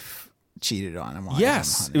wife cheated on him.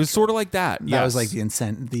 Yes, it was sort of like that. That was like the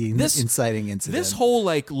inciting incident. This whole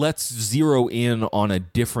like, let's zero in on a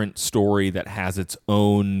different story that has its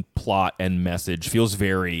own plot and message feels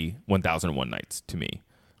very 1001 Nights to me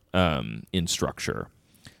in structure.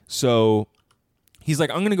 So he's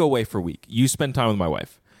like, I'm going to go away for a week. You spend time with my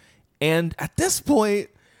wife. And at this point,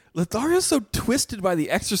 Lothario's so twisted by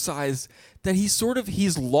the exercise that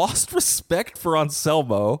he's lost respect for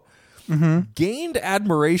Anselmo, gained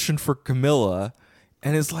admiration for Camilla,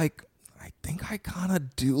 and is like, I think I kind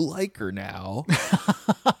of do like her now.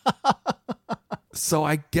 So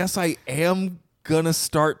I guess I am gonna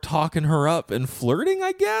start talking her up and flirting,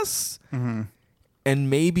 I guess. Mm-hmm. And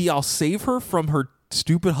maybe I'll save her from her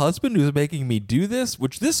stupid husband who's making me do this,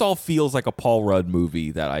 which this all feels like a Paul Rudd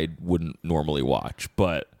movie that I wouldn't normally watch,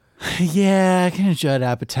 but... Yeah, kind of Judd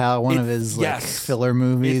Apatow, one of his filler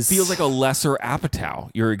movies. It feels like a lesser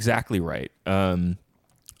Apatow. You're exactly right. I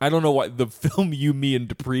don't know why the film You, Me, and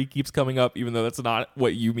Dupree keeps coming up, even though that's not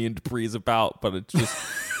what You, Me, and Dupree is about, but it's just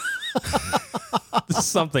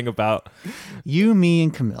something about... You, Me,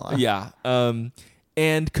 and Camilla. Yeah.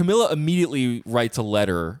 And Camilla immediately writes a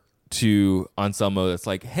letter to Anselmo that's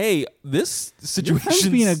like, hey, this situation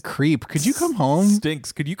being a creep. Could you come home?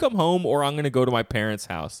 Stinks. Could you come home, or I'm going to go to my parents'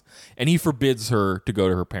 house? And he forbids her to go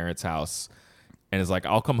to her parents' house, and is like,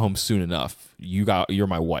 I'll come home soon enough. You're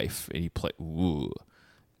my wife. And ooh,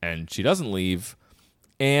 and she doesn't leave.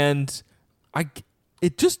 And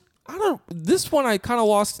this one I kind of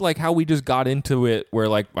lost like how we just got into it, where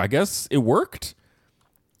like I guess it worked.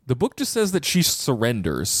 The book just says that she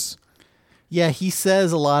surrenders. Yeah, he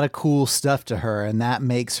says a lot of cool stuff to her, and that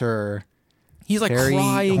makes her... He's like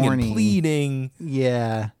crying horny. And pleading.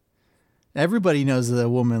 Yeah. Everybody knows that a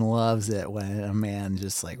woman loves it when a man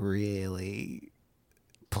just like really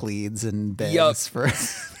pleads and begs for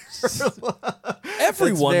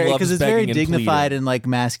everyone loves because it's begging very dignified pleading. And like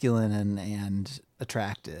masculine and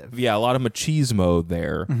attractive. Yeah, a lot of machismo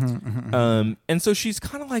there. And so she's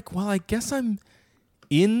kind of like, well, I guess I'm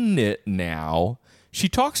in it now. She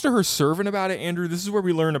talks to her servant about it, Andrew. This is where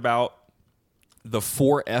we learn about the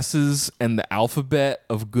 4 S's and the alphabet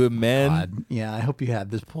of good men. God. Yeah, I hope you had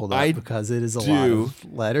this pulled up because it is a lot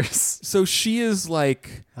of letters. So she is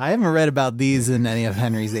like... I haven't read about these in any of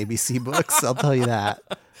Henry's ABC books, I'll tell you that.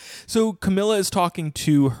 So Camilla is talking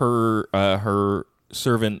to her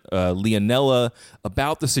servant, Leonella,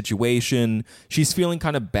 about the situation. She's feeling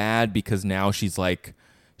kind of bad because now she's like...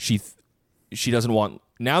 She doesn't want...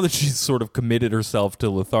 Now that she's sort of committed herself to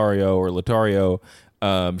Lothario,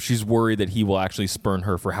 She's worried that he will actually spurn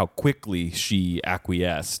her for how quickly she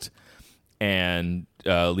acquiesced. And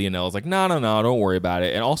Leonella's like, no, don't worry about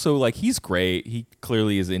it. And also, like, he's great. He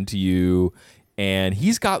clearly is into you. And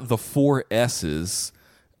he's got the 4 S's.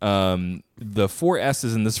 The 4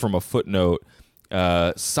 S's, and this from a footnote.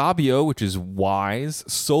 Sabio, which is wise,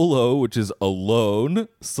 solo, which is alone,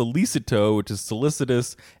 solicito, which is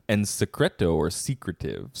solicitous, and secreto, or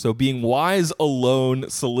secretive. So being wise, alone,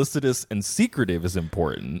 solicitous, and secretive is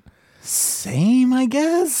important. Same, I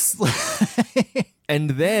guess.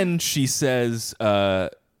 And then she says,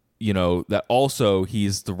 that also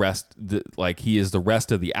he's the rest, he is the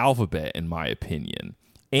rest of the alphabet, in my opinion.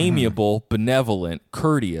 Amiable, benevolent,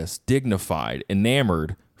 courteous, dignified,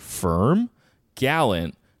 enamored, firm,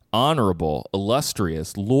 gallant, honorable,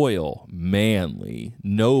 illustrious, loyal, manly,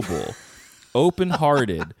 noble,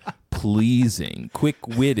 open-hearted, pleasing,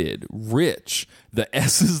 quick-witted, rich, the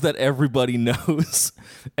S's that everybody knows,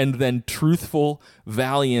 and then truthful,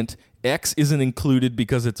 valiant. X isn't included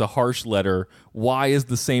because it's a harsh letter. Y is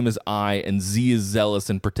the same as I, and Z is zealous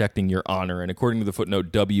in protecting your honor. And according to the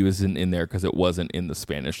footnote, W isn't in there because it wasn't in the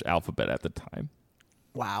Spanish alphabet at the time.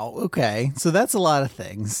 Wow. Okay. So that's a lot of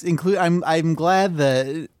things. I'm glad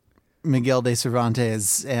that Miguel de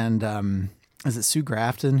Cervantes and is it Sue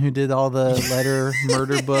Grafton who did all the letter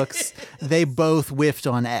murder books? They both whiffed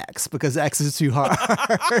on X because X is too hard.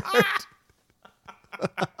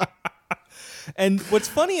 And what's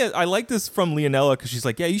funny, I like this from Leonella because she's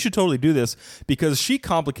like, yeah, you should totally do this, because she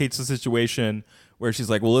complicates the situation where she's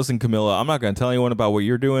like, well, listen, Camilla, I'm not going to tell anyone about what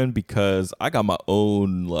you're doing because I got my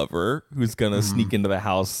own lover who's going to sneak into the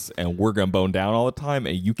house and we're going to bone down all the time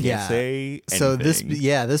and you can't say anything. So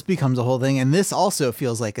this becomes a whole thing. And this also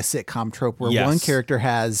feels like a sitcom trope where one character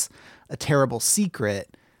has a terrible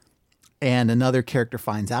secret and another character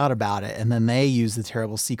finds out about it, and then they use the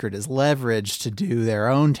terrible secret as leverage to do their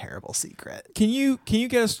own terrible secret. Can you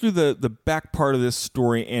get us through the back part of this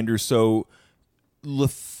story, Andrew? So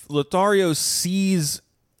Lothario sees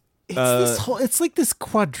it's like this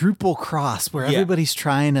quadruple cross where everybody's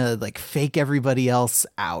trying to like fake everybody else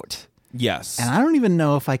out. Yes. And I don't even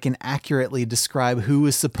know if I can accurately describe who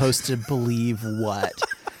is supposed to believe what.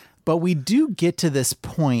 But we do get to this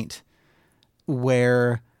point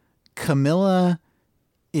where Camilla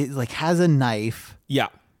has a knife. Yeah.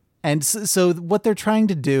 And so what they're trying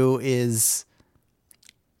to do is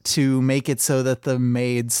to make it so that the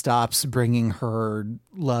maid stops bringing her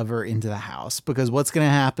lover into the house. Because what's going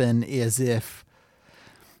to happen is if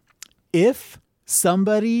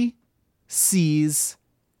somebody sees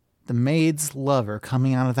the maid's lover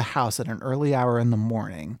coming out of the house at an early hour in the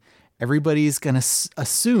morning, everybody's going to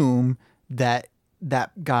assume that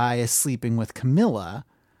that guy is sleeping with Camilla.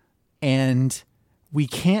 And we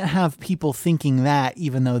can't have people thinking that,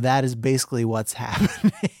 even though that is basically what's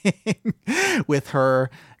happening with her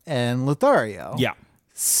and Lothario. Yeah.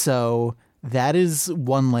 So that is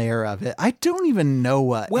one layer of it. I don't even know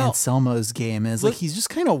what Anselmo's game is. Like, he's just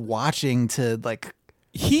kind of watching to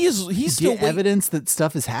he's still evidence that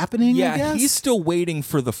stuff is happening. Yeah, I guess? He's still waiting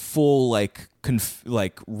for the full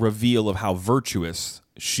reveal of how virtuous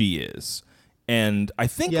she is. And I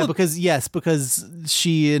think because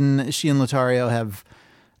she and Lothario have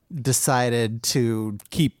decided to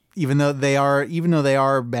keep, even though they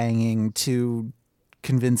are banging, to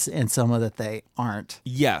convince Anselmo that they aren't.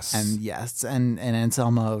 Yes. And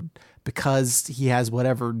Anselmo, because he has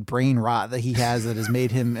whatever brain rot that he has that has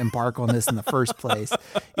made him embark on this in the first place,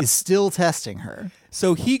 is still testing her.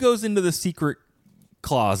 So he goes into the secret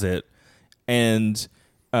closet and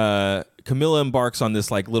Camilla embarks on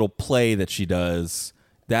this little play that she does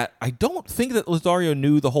that I don't think that Lothario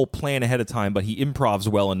knew the whole plan ahead of time, but he improvs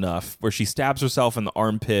well enough where she stabs herself in the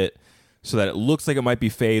armpit so that it looks like it might be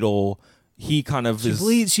fatal. He kind of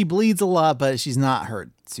she bleeds a lot, but she's not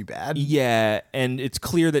hurt too bad. Yeah, and it's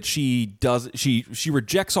clear that she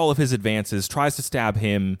rejects all of his advances, tries to stab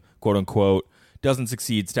him, quote unquote, doesn't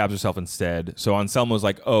succeed, stabs herself instead. So Anselmo's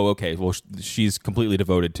like, oh, okay, well, she's completely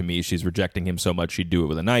devoted to me. She's rejecting him so much she'd do it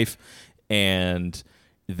with a knife. And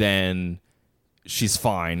then she's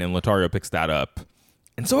fine, and Lothario picks that up.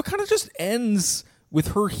 And so it kind of just ends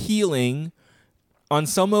with her healing.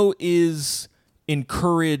 Anselmo is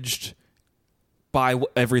encouraged by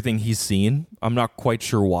everything he's seen. I'm not quite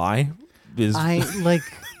sure why.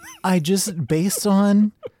 I just, based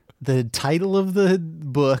on the title of the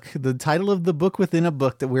book within a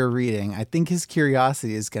book that we're reading, I think his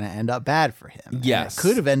curiosity is going to end up bad for him. Yes. And it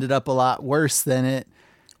could have ended up a lot worse than it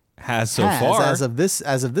has so far as of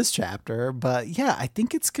this chapter. But yeah, I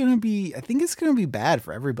think it's going to be bad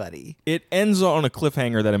for everybody. It ends on a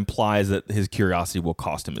cliffhanger that implies that his curiosity will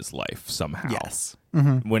cost him his life somehow. Yes.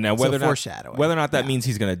 Mm-hmm. Whether or not that yeah. means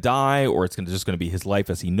he's going to die or it's just going to be his life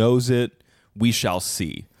as he knows it, we shall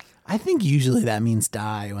see. I think usually that means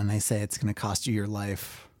die when they say it's going to cost you your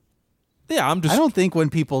life. Yeah, I don't think when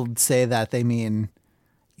people say that they mean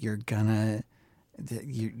you're gonna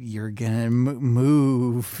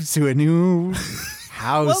move to a new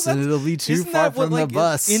house and it'll be too far from the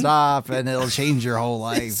bus stop and it'll change your whole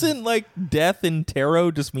life. Isn't like death in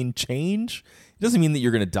tarot just mean change? It doesn't mean that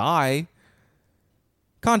you're going to die.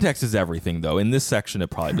 Context is everything, though. In this section,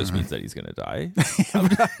 it probably just means that he's going to die. I'm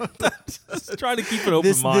just trying to keep an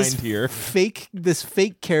open mind here. This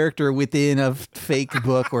fake character within a fake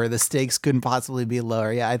book where the stakes couldn't possibly be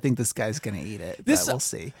lower. Yeah, I think this guy's going to eat it. But we'll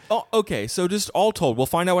see. Oh, okay, so just all told, we'll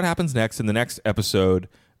find out what happens next in the next episode,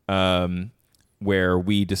 where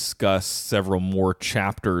we discuss several more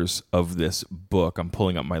chapters of this book. I'm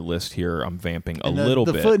pulling up my list here. I'm vamping a little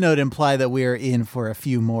bit. The footnote implied that we're in for a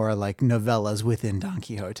few more like novellas within Don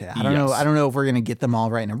Quixote. I don't know. I don't know if we're going to get them all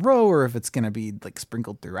right in a row or if it's going to be like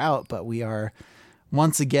sprinkled throughout, but we are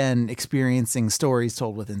once again experiencing stories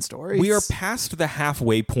told within stories. We are past the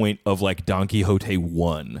halfway point of like Don Quixote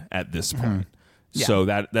 1 at this point. Mm-hmm. Yeah. So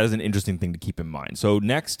that is an interesting thing to keep in mind. So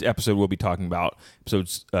next episode, we'll be talking about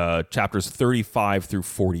chapters 35 through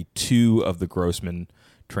 42 of the Grossman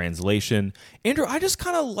translation. Andrew, I just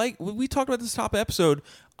kind of like, we talked about this top episode,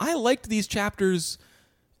 I liked these chapters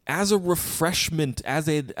as a refreshment, as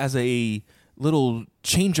a little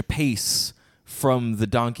change of pace from the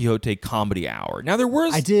Don Quixote comedy hour. Now there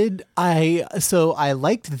was... I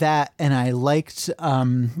liked that, and I liked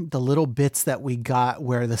the little bits that we got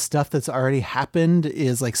where the stuff that's already happened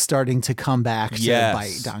is like starting to come back to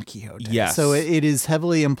bite Don Quixote. Yes. So it is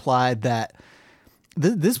heavily implied that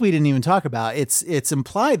this we didn't even talk about. It's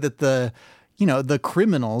implied that the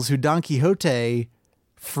criminals who Don Quixote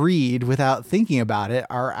freed without thinking about it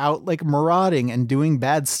are out like marauding and doing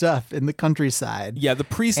bad stuff in the countryside. Yeah, the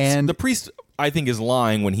priest I think is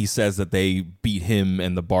lying when he says that they beat him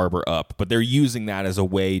and the barber up, but they're using that as a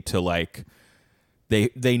way to like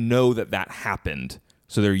they know that happened,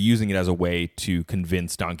 so they're using it as a way to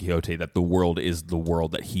convince Don Quixote that the world is the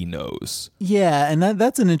world that he knows. Yeah, and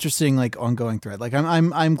that's an interesting like ongoing thread. Like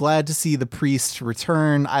I'm glad to see the priest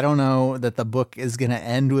return. I don't know that the book is going to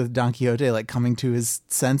end with Don Quixote like coming to his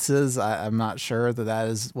senses. I'm not sure that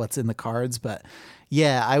is what's in the cards, but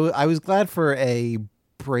yeah, I was glad for a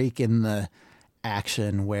break in the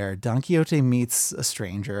action where Don Quixote meets a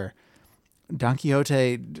stranger. Don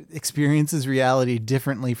Quixote experiences reality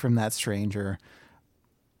differently from that stranger.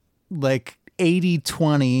 Like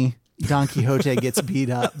 80-20, Don Quixote gets beat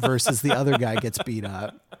up versus the other guy gets beat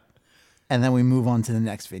up. And then we move on to the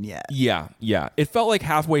next vignette. Yeah. It felt like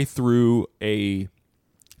halfway through a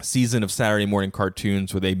season of Saturday morning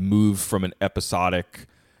cartoons where they moved from an episodic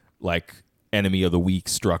like enemy of the week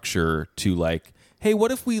structure to like, hey,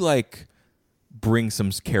 what if we like bring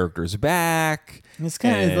some characters back? It's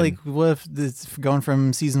kind of like, what if it's going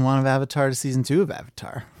from season 1 of Avatar to season 2 of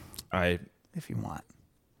Avatar? If you want.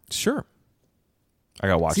 Sure. I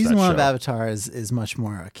gotta watch season that 1 show. of Avatar is much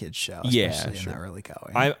more a kid's show, especially in the early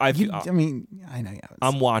going. I know.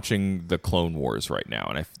 I'm watching the Clone Wars right now,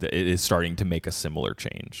 and it is starting to make a similar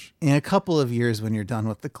change. In a couple of years, when you're done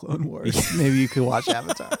with the Clone Wars, maybe you could watch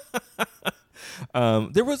Avatar.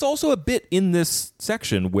 There was also a bit in this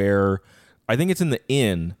section where I think it's in the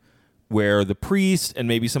inn where the priest and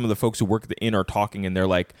maybe some of the folks who work at the inn are talking, and they're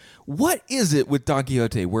like, what is it with Don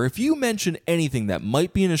Quixote where if you mention anything that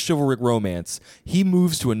might be in a chivalric romance, he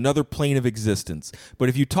moves to another plane of existence? But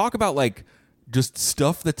if you talk about like just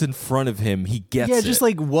stuff that's in front of him, he gets it. Yeah, just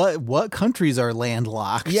like what countries are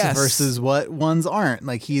landlocked versus what ones aren't.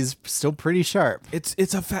 Like he's still pretty sharp.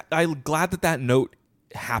 I'm glad that note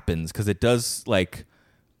happens because it does like,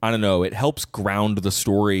 I don't know, it helps ground the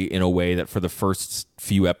story in a way that for the first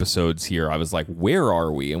few episodes here, I was like, where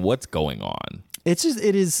are we and what's going on? It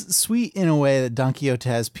is sweet in a way that Don Quixote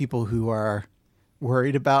has people who are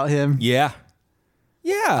worried about him. Yeah.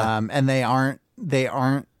 And they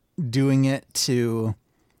aren't doing it to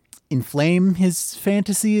inflame his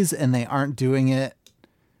fantasies, and they aren't doing it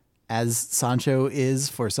as Sancho is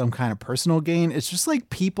for some kind of personal gain. It's just like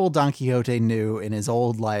people Don Quixote knew in his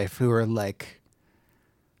old life who are like,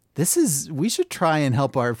 we should try and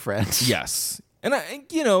help our friend. Yes. And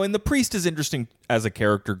and the priest is interesting as a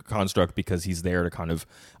character construct because he's there to kind of,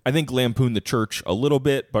 I think, lampoon the church a little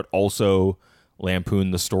bit, but also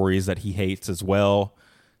lampoon the stories that he hates as well.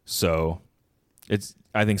 So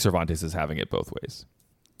I think Cervantes is having it both ways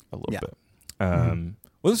a little bit.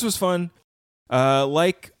 Well, this was fun.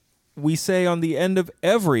 Like we say on the end of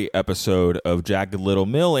every episode of Jagged Little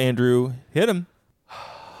Mill, Andrew, hit him.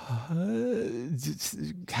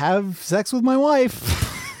 have sex with my wife.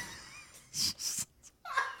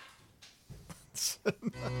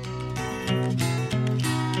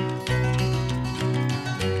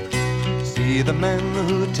 See the man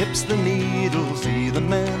who tips the needle, see the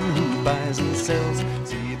man who buys and sells,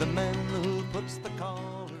 see the man who puts the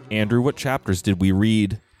collar. Andrew, what chapters did we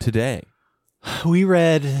read today? We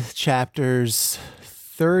read chapters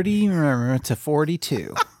 30 to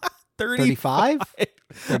 42. 35?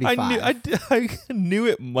 35. I knew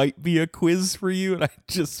it might be a quiz for you, and I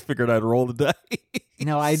just figured I'd roll the dice.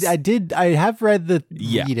 No, I have read the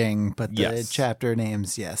reading, but the chapter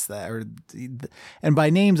names, and by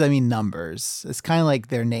names I mean numbers. It's kind of like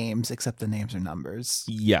their names, except the names are numbers.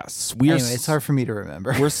 Yes, it's hard for me to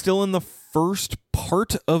remember. We're still in the first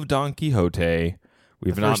part of Don Quixote.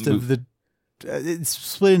 It's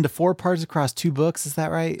split into 4 parts across 2 books. Is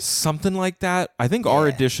that right? Something like that. I think our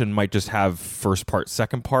edition might just have first part,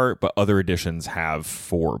 second part, but other editions have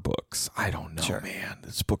 4 books. I don't know, man.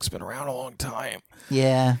 This book's been around a long time.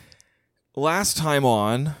 Yeah. Last time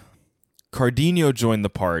on, Cardenio joined the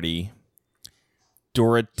party.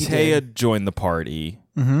 Dorotea joined the party.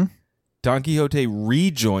 Mm-hmm. Don Quixote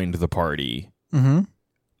rejoined the party. Mm-hmm.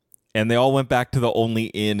 And they all went back to the only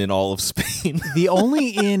inn in all of Spain. The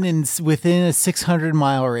only inn within a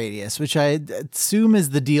 600-mile radius, which I assume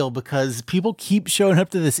is the deal because people keep showing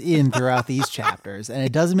up to this inn throughout these chapters, and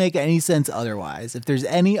it doesn't make any sense otherwise. If there's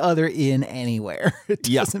any other inn anywhere, it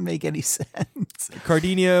doesn't make any sense.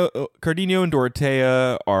 Cardenio and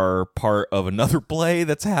Dorotea are part of another play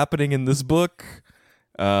that's happening in this book.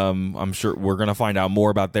 I'm sure we're going to find out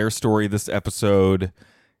more about their story this episode.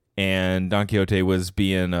 And Don Quixote was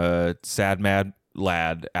being a sad, mad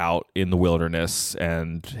lad out in the wilderness,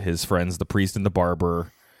 and his friends, the priest and the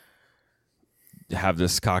barber, have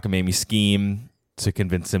this cockamamie scheme to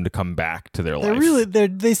convince him to come back to their life.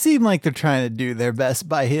 They seem like they're trying to do their best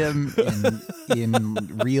by him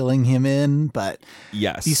in reeling him in, but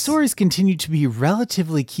these stories continue to be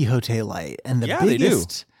relatively Quixote-light, and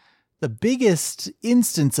the biggest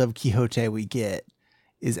instance of Quixote we get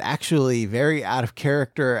is actually very out of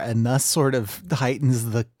character and thus sort of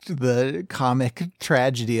heightens the comic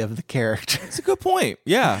tragedy of the character. That's a good point.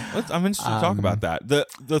 Yeah, I'm interested to talk about that.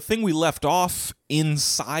 The thing we left off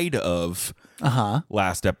inside of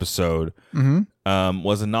last episode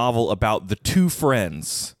was a novel about the 2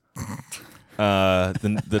 friends.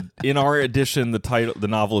 In our edition, the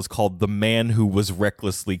novel is called The Novel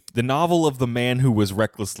of the Man Who Was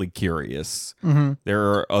Recklessly Curious. Mm-hmm.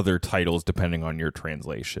 There are other titles depending on your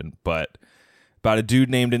translation, but about a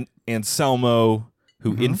dude named Anselmo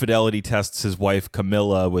who infidelity tests his wife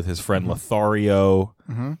Camilla with his friend Lothario.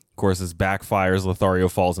 Mm-hmm. Of course, this backfires. Lothario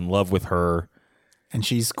falls in love with her. And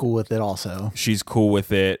she's cool with it also. She's cool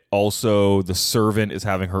with it. Also, the servant is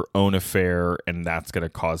having her own affair, and that's going to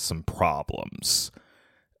cause some problems.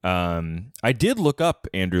 I did look up,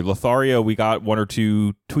 Andrew, Lothario. We got 1 or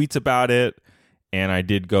 2 tweets about it, and I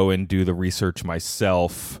did go and do the research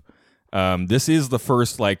myself. This is the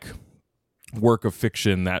first, work of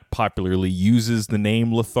fiction that popularly uses the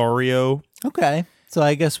name Lothario. Okay. So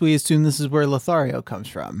I guess we assume this is where Lothario comes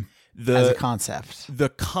from. As a concept. The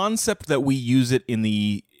concept that we use it in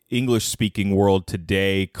the English-speaking world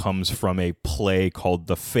today comes from a play called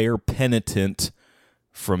The Fair Penitent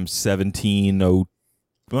from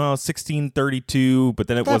 1632, but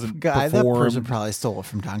then it wasn't performed. That person probably stole it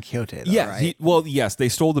from Don Quixote, though, right? Yes, they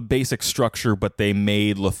stole the basic structure, but they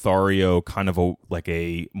made Lothario kind of a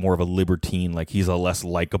more of a libertine, he's a less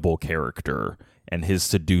likable character, and his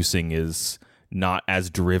seducing is not as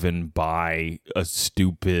driven by a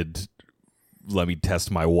stupid let me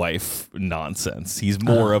test my wife nonsense. He's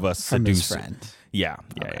more of a seducer. Friend. Yeah.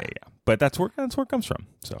 But that's where it comes from.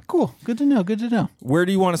 So cool. Good to know. Where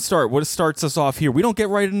do you want to start? What starts us off here? We don't get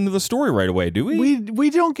right into the story right away, do we? We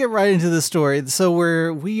don't get right into the story.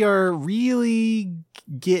 So we are really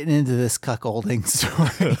getting into this cuckolding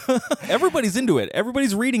story. Everybody's into it.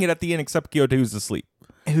 Everybody's reading it at the end except Quixote, who's asleep.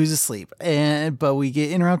 But we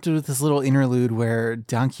get interrupted with this little interlude where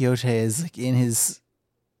Don Quixote is in his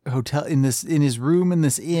hotel in his room in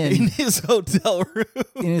this inn. In his hotel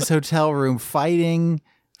room fighting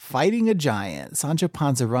a giant. Sancho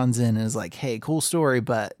Panza runs in and is like, "Hey, cool story,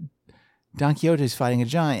 but Don Quixote's fighting a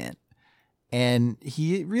giant." And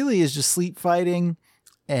he really is just sleep fighting.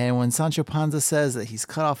 And when Sancho Panza says that he's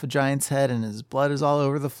cut off a giant's head and his blood is all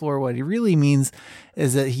over the floor, what he really means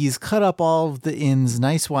is that he's cut up all of the inn's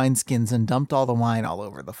nice wineskins and dumped all the wine all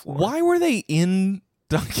over the floor. Why were they in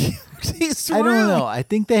Don Quixote's room? I don't know. I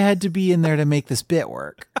think they had to be in there to make this bit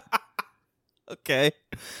work. Okay.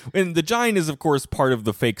 And the giant is, of course, part of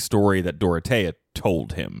the fake story that Dorothea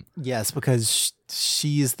told him. Yes, because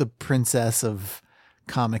she's the princess of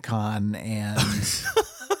Comic-Con and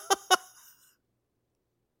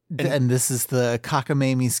this is the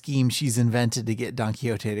cockamamie scheme she's invented to get Don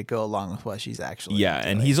Quixote to go along with what she's actually doing.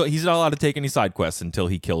 And he's not allowed to take any side quests until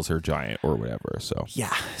he kills her giant or whatever. So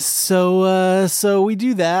so we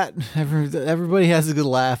do that. Everybody has a good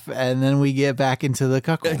laugh, and then we get back into the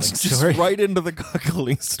cuckolding story. Just right into the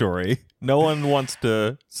cuckolding story. No one wants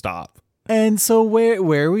to stop. And so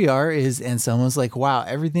where we are is Anselmo's like, wow,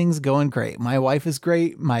 everything's going great. My wife is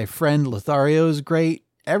great. My friend Lothario is great.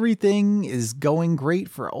 Everything is going great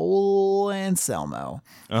for old Anselmo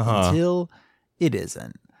until it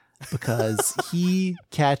isn't, because he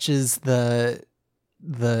catches the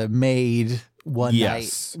maid one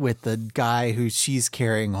night with the guy who she's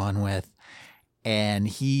carrying on with, and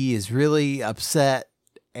he is really upset.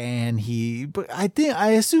 And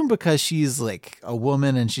I assume because she's like a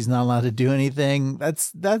woman and she's not allowed to do anything.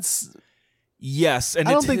 That's yes, and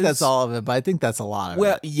I don't think that's all of it, but I think that's a lot of it.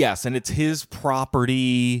 Well, yes, and it's his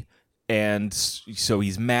property, and so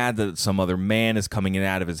he's mad that some other man is coming in and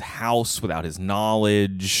out of his house without his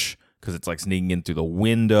knowledge, because it's like sneaking in through the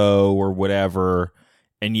window or whatever.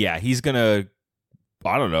 And yeah, he's gonna,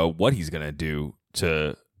 I don't know what he's gonna do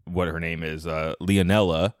to what her name is,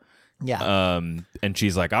 Leonella. Yeah. And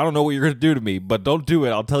she's like, I don't know what you're gonna do to me, but don't do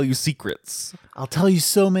it. I'll tell you secrets. I'll tell you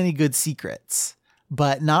so many good secrets,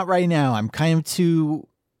 but not right now. I'm too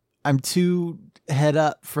head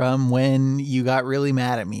up from when you got really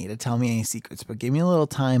mad at me to tell me any secrets, but give me a little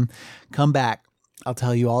time. Come back. I'll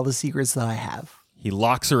tell you all the secrets that I have. He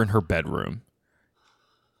locks her in her bedroom,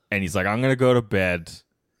 and he's like, I'm gonna go to bed.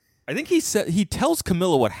 I think he tells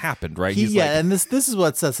Camilla what happened, right? And this is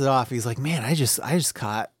what sets it off. He's like, man, I just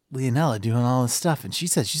caught Leonella doing all this stuff, and she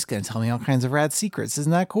said she's going to tell me all kinds of rad secrets.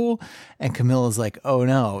 Isn't that cool? And Camilla's like, oh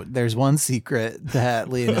no, there's one secret that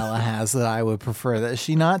Leonella has that I would prefer that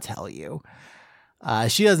she not tell you.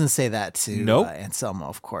 She doesn't say that to Anselmo,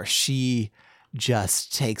 of course. She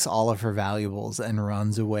just takes all of her valuables and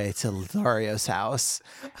runs away to Lothario's house,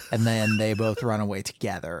 and then they both run away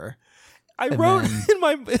together. And then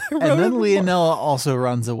Leonella also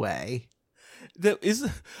runs away.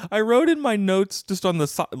 I wrote in my notes, just on the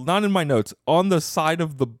side, not in my notes, on the side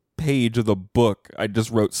of the page of the book, I just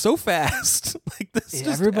wrote so fast. Like this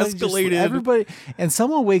just escalated. And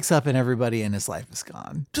someone wakes up and everybody in his life is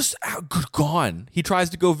gone. Just gone. He tries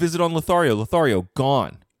to go visit on Lothario. Lothario,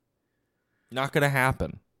 gone. Not going to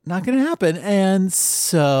happen. And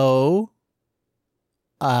so...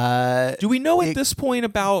 do we know at this point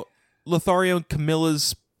about Lothario and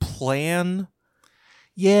Camilla's plan?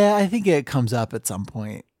 Yeah, I think it comes up at some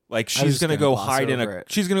point. Like she's gonna go hide in a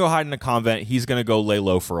convent. He's gonna go lay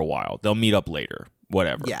low for a while. They'll meet up later.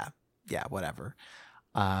 Whatever. Yeah, whatever.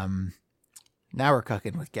 Now we're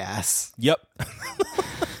cooking with gas. Yep.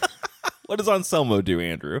 What does Anselmo do,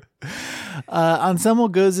 Andrew? Anselmo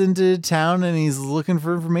goes into town and he's looking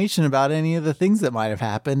for information about any of the things that might have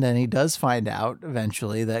happened, and he does find out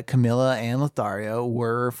eventually that Camilla and Lothario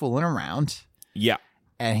were fooling around. Yeah.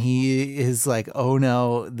 And he is like, oh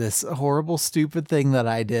no, this horrible, stupid thing that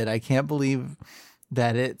I did. I can't believe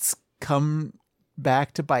that it's come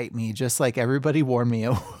back to bite me, just like everybody warned me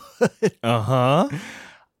it would.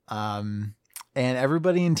 And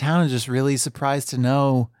everybody in town is just really surprised to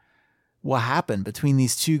know what happened between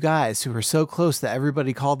these two guys who were so close that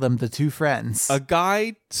everybody called them the two friends.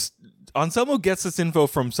 Anselmo gets this info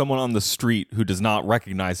from someone on the street who does not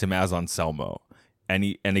recognize him as Anselmo. And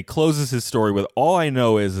he closes his story with, all I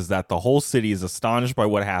know is that the whole city is astonished by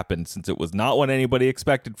what happened, since it was not what anybody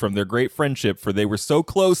expected from their great friendship, for they were so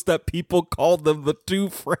close that people called them the two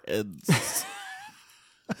friends.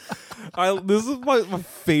 This is my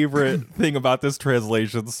favorite thing about this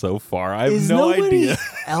translation so far. I have no idea.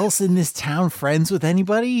 Else in this town friends with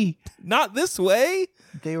anybody? Not this way.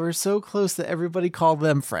 They were so close that everybody called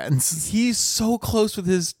them friends. He's so close with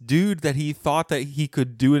his dude that he thought that he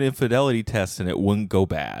could do an infidelity test and it wouldn't go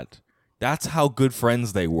bad. That's how good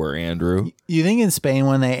friends they were, Andrew. You think in Spain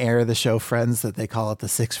when they air the show Friends that they call it the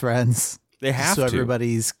Six Friends? They have so to.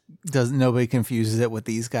 Nobody confuses it with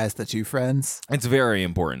these guys, the two friends. It's very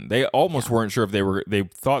important. They almost weren't sure if they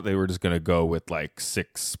thought they were just going to go with like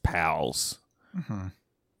six pals. Mm-hmm.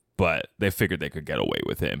 But they figured they could get away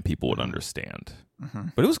with it and people would understand. Mm-hmm.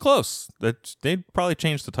 But it was close. They'd probably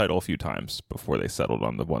changed the title a few times before they settled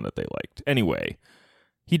on the one that they liked. Anyway,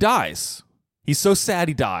 he dies. He's so sad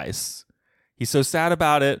he dies. He's so sad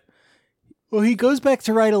about it. Well, he goes back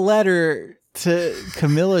to write a letter to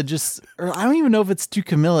Camilla, or I don't even know if it's to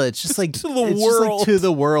Camilla. It's just like to the it's world. just like to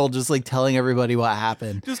the world, just like telling everybody what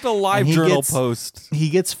happened. Just a live journal post. He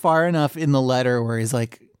gets far enough in the letter where he's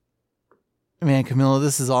like, "Man, Camilla,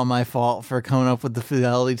 this is all my fault for coming up with the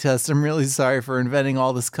fidelity test. I'm really sorry for inventing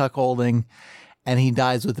all this cuckolding." And he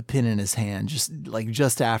dies with a pin in his hand,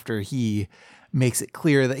 just after he makes it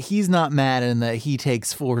clear that he's not mad and that he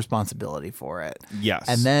takes full responsibility for it. Yes.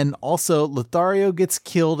 And then also Lothario gets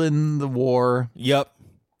killed in the war. Yep.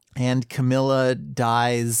 And Camilla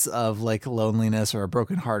dies of like loneliness or a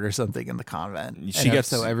broken heart or something in the convent.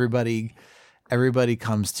 So everybody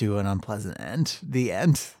comes to an unpleasant end. The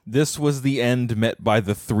end. This was the end met by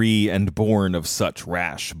the three and born of such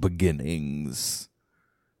rash beginnings.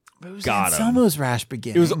 It was Anselmo's rash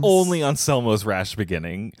beginning. It was only Anselmo's rash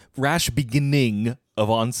beginning of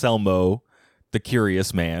Anselmo, the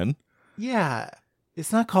curious man. Yeah.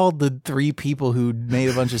 It's not called the three people who made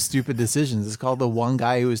a bunch of stupid decisions. It's called the one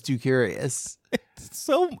guy who was too curious.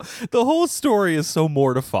 The whole story is so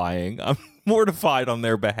mortifying. I'm mortified on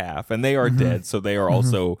their behalf, and they are dead, so they are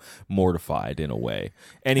also mortified in a way.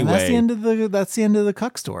 Anyway, and that's the end of the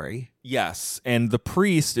cuck story. Yes, and the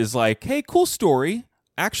priest is like, "Hey, cool story.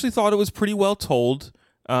 Actually thought it was pretty well told.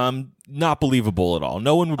 Not believable at all.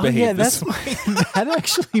 No one would behave this way." That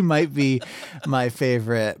actually might be my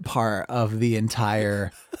favorite part of the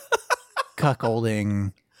entire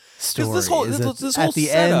cuckolding story. This whole at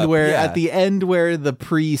the end where the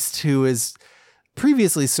priest, who is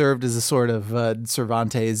previously served as a sort of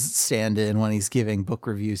Cervantes stand-in when he's giving book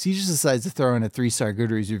reviews, he just decides to throw in a 3-star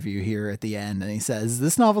Goodreads review here at the end, and he says,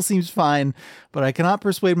 "This novel seems fine, but I cannot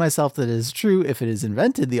persuade myself that it is true. If it is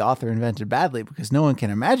invented, the author invented badly, because no one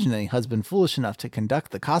can imagine any husband foolish enough to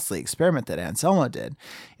conduct the costly experiment that Anselmo did.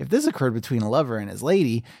 If this occurred between a lover and his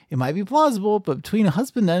lady, it might be plausible, but between a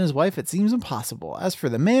husband and his wife, it seems impossible. As for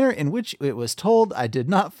the manner in which it was told, I did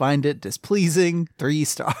not find it displeasing. 3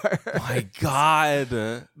 stars. My God.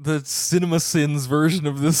 The CinemaSins version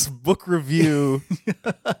of this book review.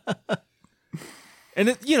 And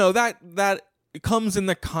that it comes in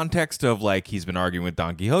the context of like he's been arguing with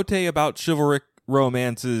Don Quixote about chivalric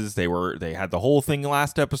romances. They had the whole thing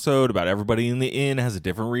last episode about everybody in the inn has a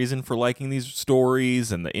different reason for liking these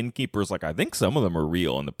stories, and the innkeeper's like, I think some of them are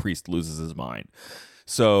real, and the priest loses his mind.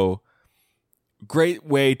 So great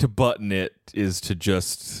way to button it is to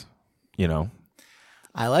just,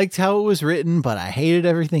 I liked how it was written, but I hated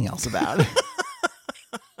everything else about it.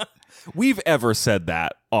 We've ever said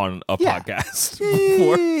that on a podcast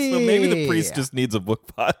before, so maybe the priest just needs a book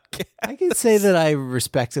podcast. I can say that I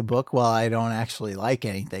respect a book while I don't actually like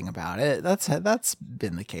anything about it. That's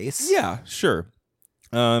been the case. Yeah, sure.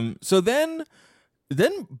 So then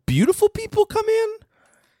beautiful people come in.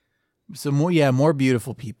 So more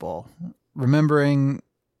beautiful people. Remembering,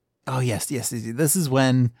 yes. This is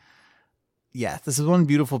when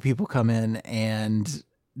beautiful people come in, and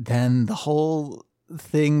then the whole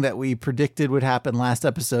thing that we predicted would happen last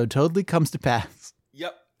episode totally comes to pass.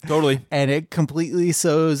 Yep, totally. And it completely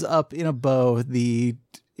sews up in a bow the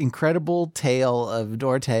incredible tale of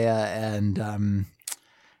Dorothea and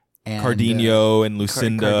Cardenio and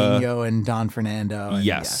Lucinda. Cardenio and Don Fernando. And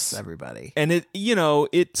yes, everybody. And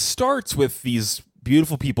it starts with these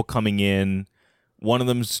beautiful people coming in. One of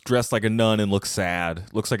them's dressed like a nun and looks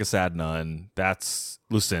like a sad nun. That's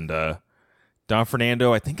Lucinda. Don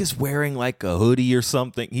Fernando, I think, is wearing like a hoodie or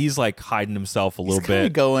something. He's like hiding himself a little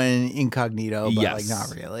bit. Going incognito, but like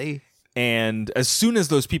not really. And as soon as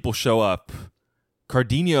those people show up,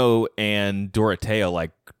 Cardenio and Dorothea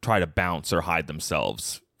like try to bounce or hide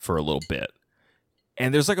themselves for a little bit.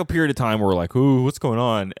 And there's like a period of time where we're like, ooh, what's going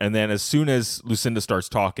on? And then as soon as Lucinda starts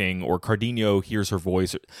talking or Cardenio hears her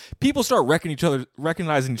voice, people start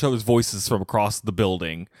recognizing each other's voices from across the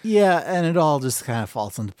building. Yeah, and it all just kind of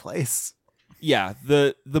falls into place. Yeah,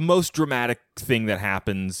 the most dramatic thing that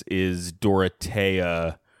happens is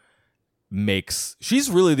Dorothea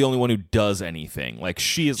she's really the only one who does anything. Like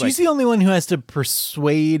she's the only one who has to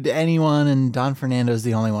persuade anyone, and Don Fernando's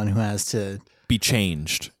the only one who has to be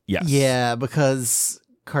changed. Yes. Yeah, because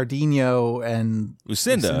Cardenio and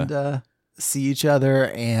Lucinda see each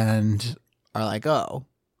other and are like, "Oh,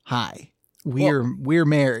 hi. We're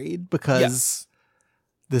married because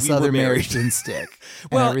this other marriage didn't stick,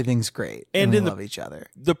 and everything's great, and we love each other."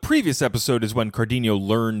 The previous episode is when Cardenio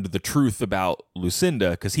learned the truth about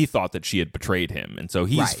Lucinda because he thought that she had betrayed him, and so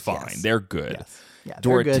he's fine. Yes. They're good. Yes. Yeah,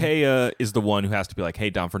 Dorothea is the one who has to be like,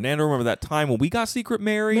 "Hey, Don Fernando, remember that time when we got secret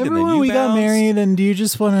married? Remember and then when you we bounced? got married? And do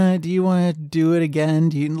you want to do it again?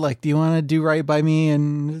 Do you want to do right by me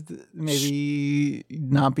and maybe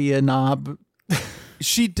not be a knob?"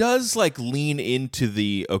 She does like lean into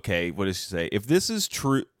the, okay, what does she say? If this is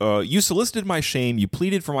true, you solicited my shame, you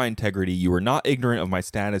pleaded for my integrity, you were not ignorant of my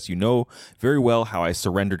status, you know very well how I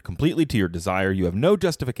surrendered completely to your desire, you have no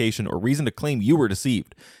justification or reason to claim you were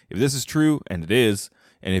deceived. If this is true, and it is,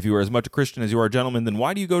 and if you are as much a Christian as you are a gentleman, then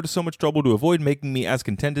why do you go to so much trouble to avoid making me as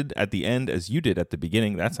contented at the end as you did at the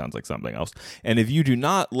beginning? That sounds like something else. And if you do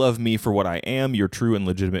not love me for what I am, your true and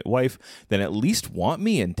legitimate wife, then at least want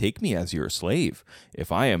me and take me as your slave.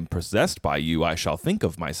 If I am possessed by you, I shall think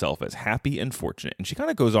of myself as happy and fortunate. And she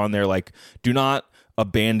kind of goes on there like, do not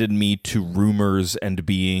abandon me to rumors and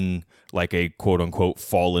being like a quote-unquote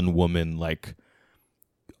fallen woman, like,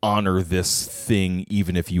 honor this thing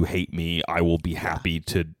even if you hate me. I will be happy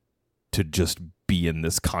to just be in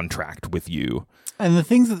this contract with you. And the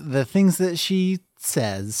things that she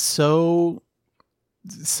says so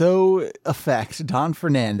affect Don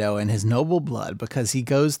Fernando and his noble blood, because he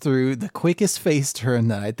goes through the quickest face turn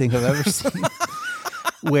that I think I've ever seen.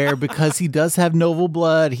 Where, because he does have noble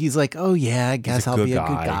blood, he's like, oh yeah, I guess I'll be a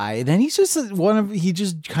good guy. And then he's just he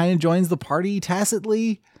just kind of joins the party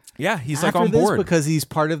tacitly. Yeah, he's like on board because he's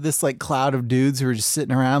part of this like cloud of dudes who are just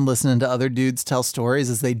sitting around listening to other dudes tell stories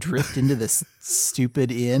as they drift into this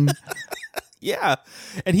stupid inn. Yeah,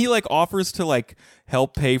 and he like offers to like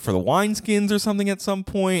help pay for the wineskins or something at some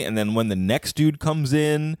point, and then when the next dude comes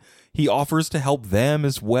in, he offers to help them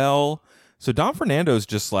as well. So Don Fernando's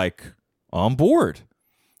just like on board.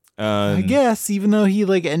 I guess, even though he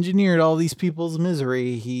like engineered all these people's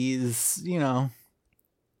misery, he's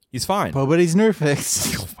fine. Nobody's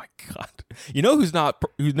Nerfix. Oh my god! You know who's not?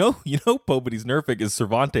 Nobody's Nerfix is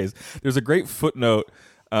Cervantes. There's a great footnote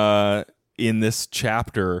in this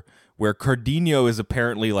chapter where Cardenio is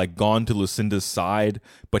apparently like gone to Lucinda's side,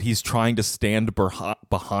 but he's trying to stand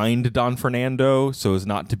behind Don Fernando so as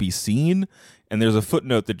not to be seen. And there's a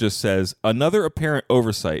footnote that just says, another apparent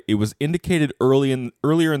oversight. It was indicated earlier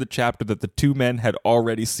in the chapter that the two men had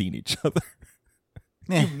already seen each other.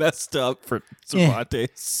 You messed up for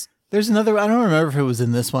Cervantes. There's another, I don't remember if it was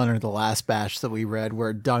in this one or the last batch that we read,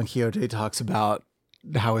 where Don Quixote talks about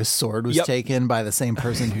how his sword was taken by the same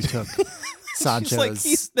person who took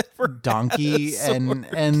Sancho's donkey.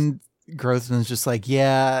 And Grossman's just like,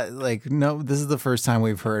 yeah, like, no, this is the first time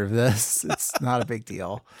we've heard of this. It's not a big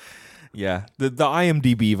deal. Yeah, the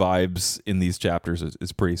IMDb vibes in these chapters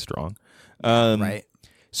is pretty strong. Right.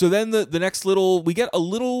 So then the next we get a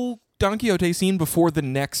little Don Quixote scene before the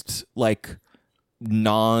next like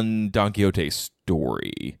non-Don Quixote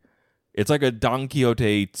story. It's like a Don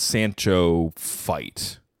Quixote Sancho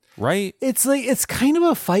fight, right? It's like, it's kind of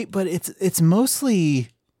a fight, but it's mostly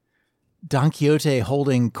Don Quixote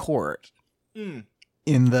holding court in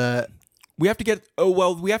the. We have to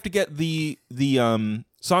get the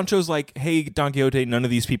Sancho's like, hey, Don Quixote, none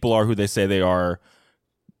of these people are who they say they are.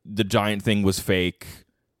 The giant thing was fake.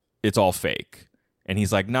 It's all fake. And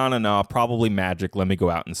he's like, no, probably magic. Let me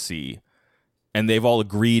go out and see. And they've all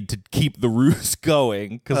agreed to keep the ruse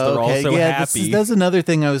going because they're all so happy. That's another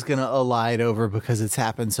thing I was going to elide over because it's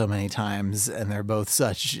happened so many times and they're both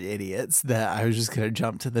such idiots that I was just going to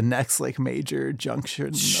jump to the next like major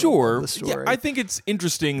junction. Sure. Of the story. Yeah, I think it's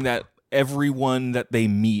interesting that everyone that they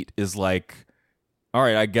meet is like, all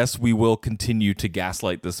right, I guess we will continue to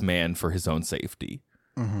gaslight this man for his own safety.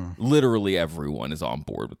 Mm-hmm. Literally everyone is on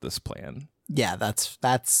board with this plan. Yeah, that's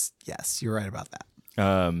yes, you're right about that.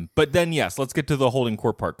 But then, yes, let's get to the holding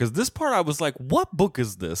court part, because this part I was like, what book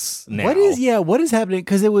is this now? What is happening?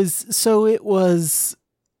 Because it was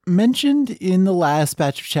mentioned in the last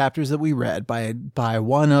batch of chapters that we read by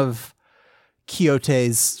one of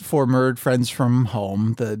Quixote's former friends from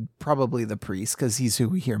home, probably the priest, because he's who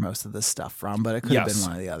we hear most of this stuff from, but it could have been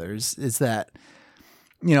one of the others, is that,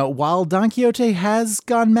 while Don Quixote has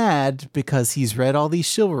gone mad because he's read all these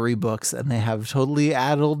chivalry books and they have totally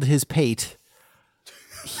addled his pate,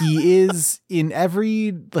 he is in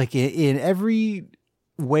every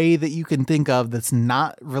way that you can think of that's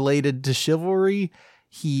not related to chivalry,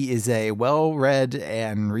 he is a well-read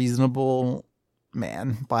and reasonable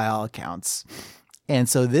man by all accounts. And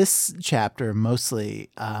so this chapter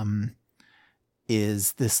mostly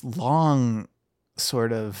is this long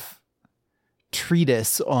sort of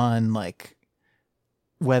treatise on like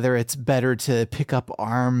whether it's better to pick up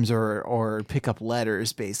arms or pick up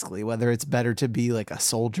letters, basically, whether it's better to be like a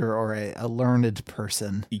soldier or a learned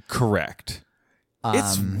person. Correct.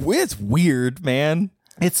 It's weird, man.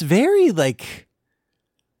 It's very like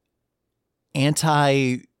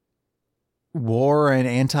anti-war and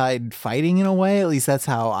anti-fighting in a way. At least that's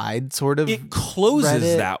how I'd sort of. It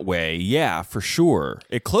closes that way, yeah, for sure.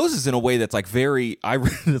 It closes in a way that's like very. I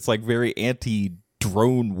read it's like very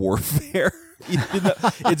anti-drone warfare.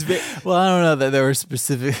 Well, I don't know that there were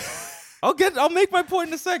specific. I'll make my point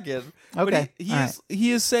in a second. Okay. But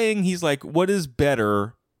he is saying, he's like, what is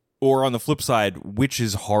better, or on the flip side, which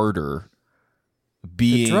is harder?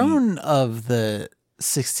 The drone of the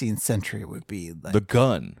 16th century would be like the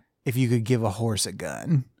gun. If you could give a horse a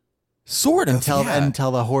gun. Sort of, and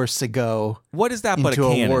tell the horse to go. What is that into but a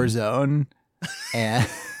cannon? War zone and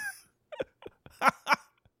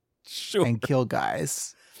sure. and kill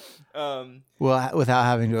guys. Without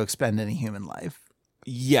having to expend any human life.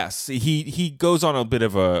 Yes, he goes on a bit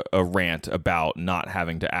of a rant about not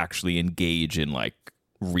having to actually engage in like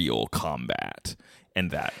real combat. And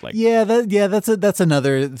that, like, that's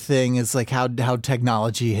another thing. Is like how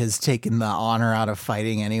technology has taken the honor out of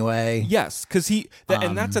fighting anyway. Yes, because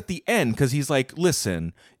and that's at the end. Because he's like,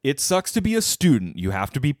 listen, it sucks to be a student. You have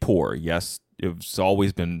to be poor. Yes, it's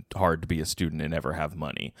always been hard to be a student and never have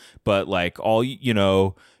money. But like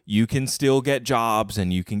you can still get jobs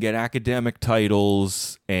and you can get academic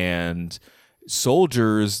titles. And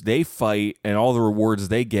soldiers, they fight, and all the rewards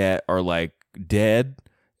they get are like dead,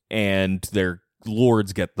 and their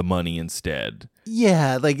lords get the money instead.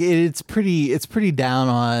 Yeah, like it's pretty down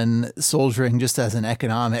on soldiering just as an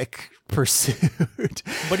economic pursuit.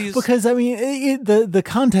 But because I mean, the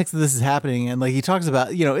context of this is happening, and like he talks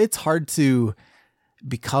about, it's hard to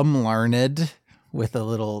become learned with a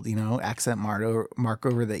little, accent mark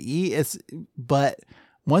over the E. But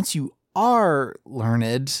once you are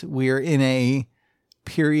learned, we're in a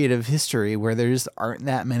period of history where there just aren't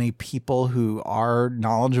that many people who are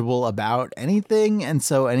knowledgeable about anything. And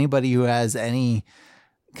so anybody who has any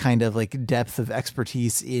kind of like depth of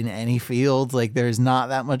expertise in any field, like there's not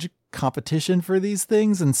that much competition for these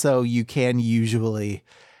things. And so you can usually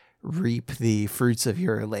reap the fruits of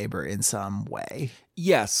your labor in some way.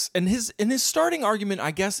 Yes. And his starting argument, I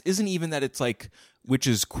guess, isn't even that it's like, which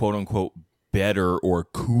is quote unquote better or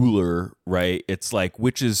cooler, right? It's like,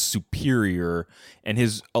 which is superior. And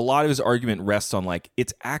a lot of his argument rests on like,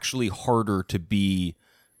 it's actually harder to be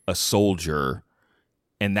a soldier,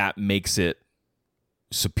 and that makes it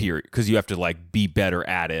superior because you have to like be better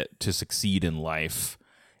at it to succeed in life.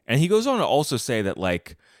 And he goes on to also say that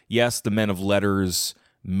like, yes, the men of letters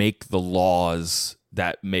make the laws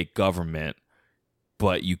that make government,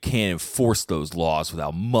 but you can't enforce those laws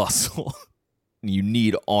without muscle. You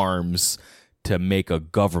need arms to make a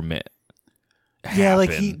government happen. Yeah,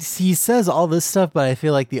 like he says all this stuff, but I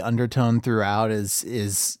feel like the undertone throughout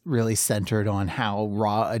is really centered on how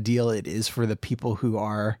raw a deal it is for the people who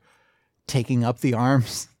are taking up the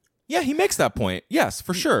arms. Yeah, he makes that point. Yes,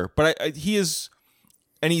 for sure. But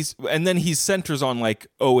and then he centers on like,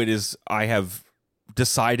 I have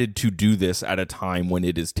decided to do this at a time when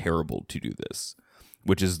it is terrible to do this,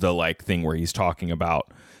 which is the like thing where he's talking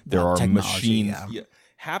about there are machines. Yeah.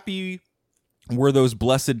 Happy were those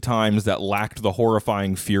blessed times that lacked the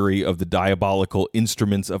horrifying fury of the diabolical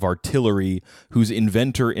instruments of artillery, whose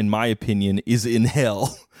inventor, in my opinion, is in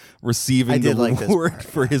hell, receiving the reward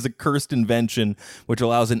for his accursed invention, which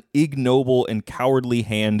allows an ignoble and cowardly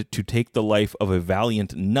hand to take the life of a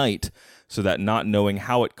valiant knight, so that not knowing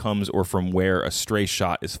how it comes or from where a stray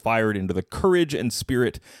shot is fired into the courage and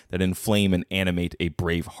spirit that inflame and animate a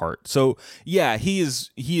brave heart. So yeah, he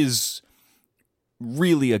is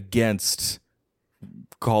really against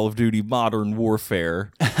Call of Duty Modern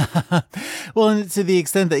Warfare. Well, and to the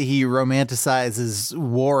extent that he romanticizes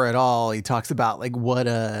war at all, he talks about like what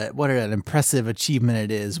an impressive achievement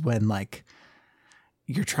it is when like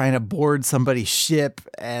you're trying to board somebody's ship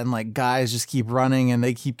and like guys just keep running and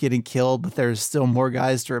they keep getting killed, but there's still more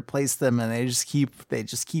guys to replace them, and they just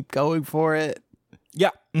keep going for it.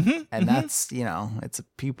 Yeah. Mm-hmm, and that's, it's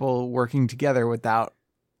people working together without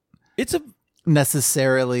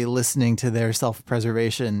necessarily listening to their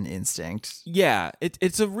self-preservation instinct. Yeah,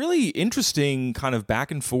 it's a really interesting kind of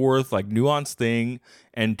back and forth, like nuanced thing.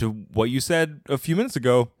 And to what you said a few minutes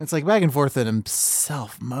ago, it's like back and forth in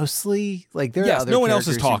himself mostly. Like there are other no one else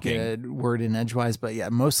is talking. Get a word in edgewise, but yeah,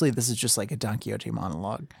 mostly this is just like a Don Quixote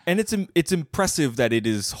monologue. And it's impressive that it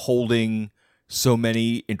is holding so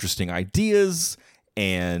many interesting ideas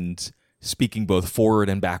and speaking both forward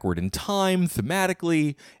and backward in time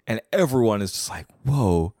thematically, and everyone is just like,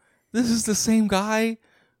 whoa, this is the same guy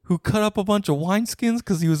who cut up a bunch of wineskins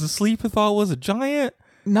because he was asleep and thought it was a giant.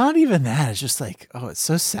 Not even that. It's just like, oh, it's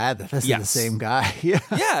so sad that this is the same guy.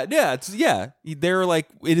 Yeah. They're like,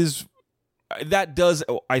 it is. That does,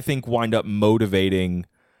 I think, wind up motivating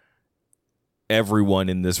everyone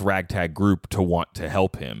in this ragtag group to want to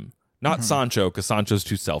help him. Not Sancho, because Sancho's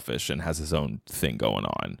too selfish and has his own thing going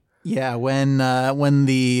on. Yeah, when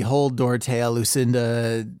the whole Dorothea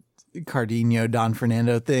Lucinda Cardenio Don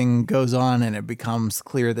Fernando thing goes on, and it becomes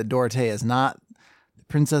clear that Dorothea is not the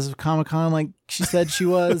princess of Comic-Con like she said she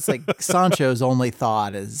was. Like Sancho's only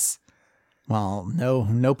thought is, well,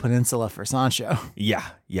 no peninsula for Sancho. Yeah.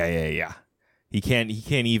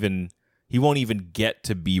 He won't even get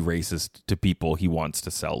to be racist to people he wants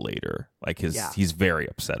to sell later. Like he's very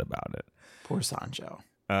upset about it. Poor Sancho.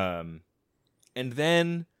 And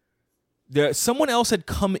then someone else had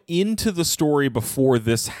come into the story before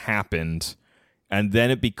this happened, and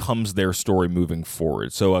then it becomes their story moving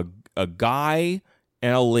forward. So a guy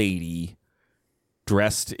and a lady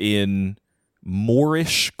dressed in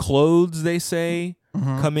Moorish clothes, they say,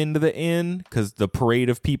 come into the inn, because the parade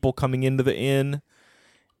of people coming into the inn.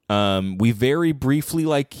 We very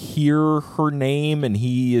briefly hear her name, and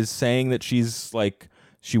he is saying that she's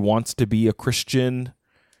she wants to be a Christian.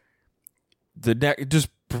 The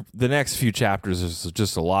next few chapters is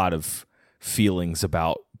just a lot of feelings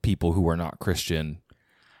about people who are not Christian.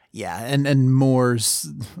 Yeah, and Moors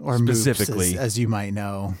or specifically, Moops, as you might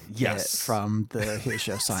know, yes, from the hit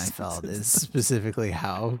show Seinfeld, is specifically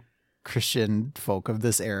how Christian folk of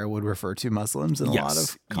this era would refer to Muslims in a lot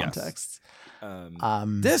of contexts.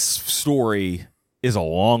 This story is a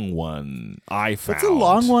long one. I found it's a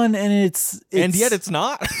long one, and it's and yet it's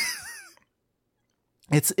not.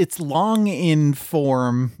 It's long in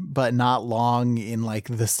form, but not long in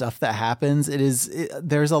the stuff that happens.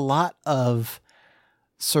 There's a lot of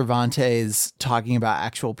Cervantes talking about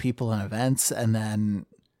actual people and events, and then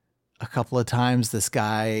a couple of times this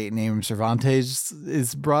guy named Cervantes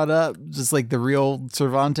is brought up, just like the real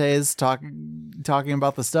Cervantes talking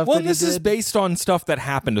about the stuff. Well, that this is based on stuff that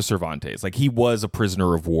happened to Cervantes. He was a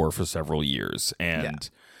prisoner of war for several years, and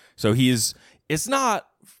so he's not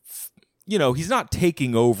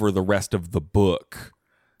taking over the rest of the book.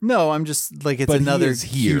 No, I'm just it's another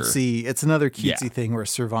cutesy thing where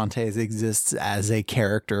Cervantes exists as a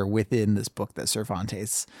character within this book that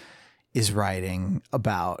Cervantes is writing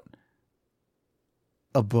about.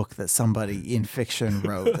 A book that somebody in fiction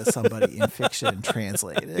wrote, that somebody in fiction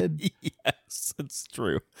translated. Yes, it's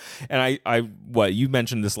true. And you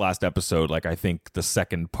mentioned this last episode, I think the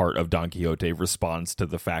second part of Don Quixote responds to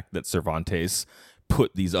the fact that Cervantes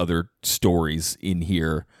put these other stories in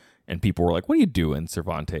here, and people were like, "What are you doing,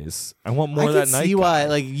 Cervantes? I want more of that night." I can see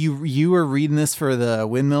why. You were reading this for the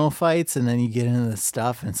windmill fights, and then you get into this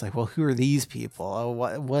stuff, and it's well, who are these people? Oh,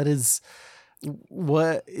 what is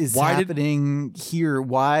happening here?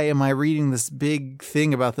 Why am I reading this big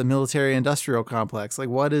thing about the military industrial complex?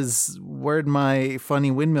 Where'd my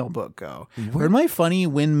funny windmill book go? Where'd my funny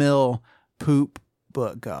windmill poop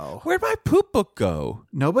book go? Where'd my poop book go?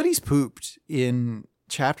 Nobody's pooped in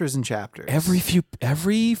chapters and chapters. Every few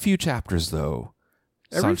chapters, though.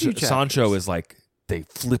 Sancho is they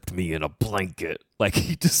flipped me in a blanket.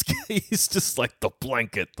 He's just the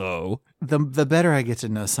blanket, though. The better I get to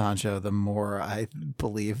know Sancho, the more I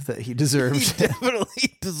believe that he deserved it. He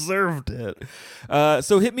definitely deserved it.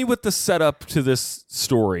 So hit me with the setup to this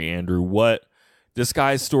story, Andrew. What this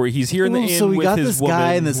guy's story? He's here in the inn. So we got this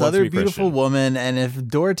guy and this other beautiful Christian woman, and if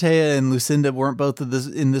Dorothea and Lucinda weren't both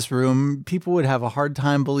in this room, people would have a hard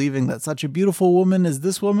time believing that such a beautiful woman as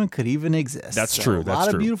this woman could even exist. That's true. A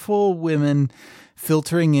lot of beautiful women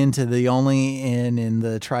filtering into the only inn in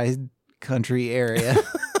the tri-country area.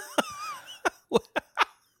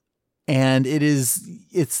 And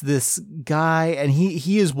it's this guy, and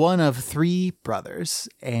he is one of three brothers,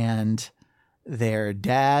 and their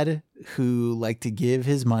dad, who liked to give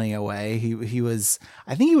his money away. I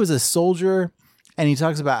think he was a soldier, and he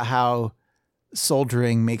talks about how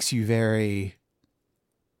soldiering makes you very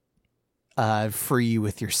free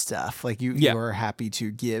with your stuff. You are happy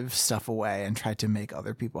to give stuff away and try to make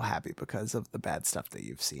other people happy because of the bad stuff that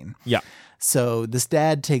you've seen. Yeah. So this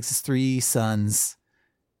dad takes his three sons,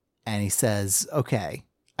 and he says, "Okay,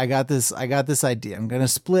 I got this idea. I'm going to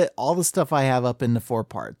split all the stuff I have up into 4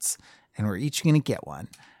 parts, and we're each going to get one.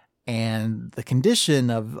 And the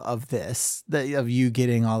condition of this, of you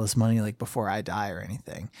getting all this money before I die or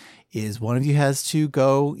anything, is one of you has to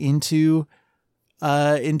go into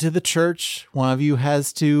the church. One of you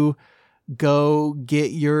has to go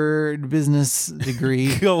get your business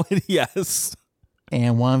degree. Yes.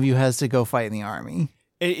 And one of you has to go fight in the army."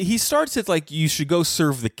 He starts it you should go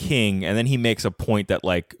serve the king, and then he makes a point that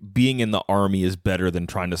being in the army is better than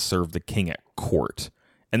trying to serve the king at court.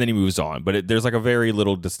 And then he moves on. But there's a very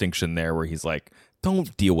little distinction there where he's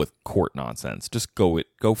don't deal with court nonsense. Just go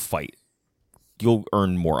fight. You'll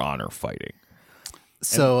earn more honor fighting.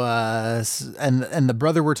 So, and the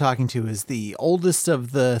brother we're talking to is the oldest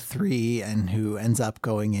of the three, and who ends up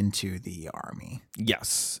going into the army.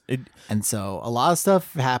 Yes. And so a lot of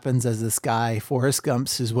stuff happens as this guy Forrest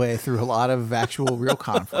Gumps his way through a lot of actual real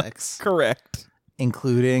conflicts. Correct.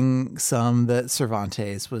 Including some that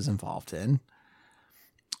Cervantes was involved in.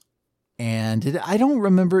 And I don't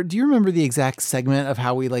remember. Do you remember the exact segment of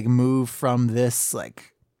how we like move from this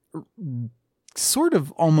like sort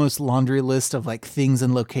of almost laundry list of like things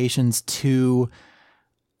and locations to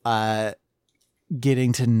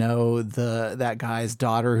getting to know that guy's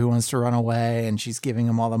daughter who wants to run away, and she's giving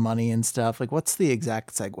him all the money and stuff? Like, what's the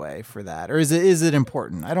exact segue for that? Or is it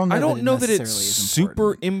important? I don't know that it's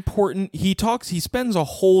super important. He spends a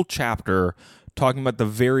whole chapter talking about the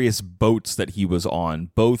various boats that he was on,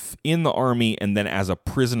 both in the army and then as a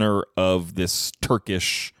prisoner of this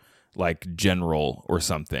Turkish like general or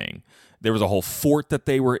something. There was a whole fort that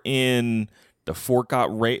they were in. The fort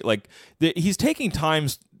got raped. Like he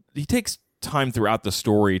takes time throughout the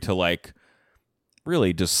story to like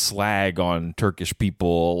really just slag on Turkish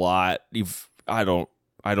people a lot. I don't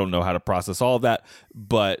know how to process all of that,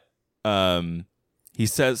 but he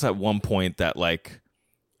says at one point that like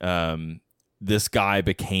this guy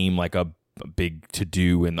became like a big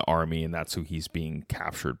to-do in the army, and that's who he's being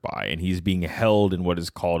captured by, and he's being held in what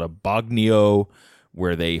is called a bagnio,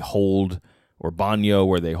 where they hold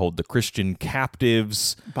the Christian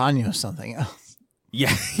captives. Bagno something else.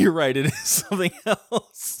 Yeah, you're right. It is something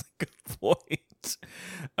else. Good point.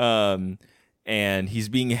 And he's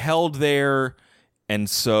being held there, and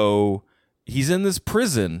so he's in this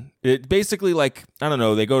prison. It basically, like, I don't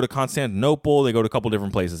know, they go to Constantinople, they go to a couple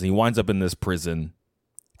different places, and he winds up in this prison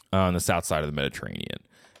on the south side of the Mediterranean.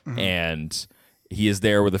 Mm-hmm. And he is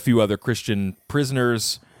there with a few other Christian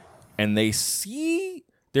prisoners, and they see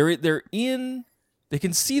they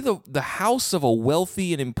can see the house of a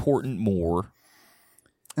wealthy and important Moor.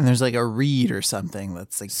 And there's like a reed or something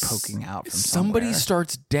that's like poking out from somebody somewhere.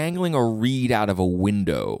 Starts dangling a reed out of a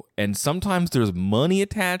window, and sometimes there's money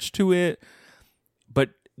attached to it, but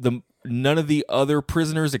none of the other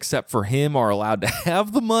prisoners except for him are allowed to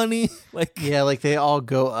have the money. Like, yeah, like they all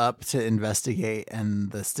go up to investigate,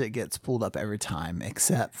 and the stick gets pulled up every time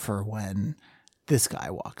except for when this guy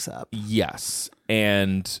walks up. Yes.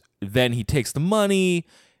 And then he takes the money.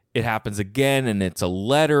 It happens again, and it's a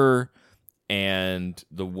letter. And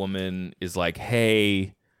the woman is like,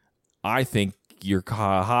 "Hey, I think you're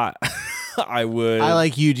hot. I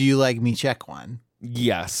like you. Do you like me? Check one."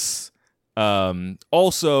 Yes.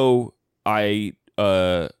 Also, there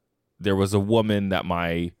was a woman that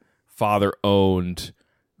my father owned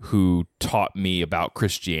who taught me about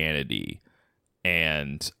Christianity,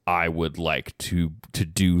 and I would like to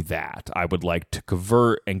do that. I would like to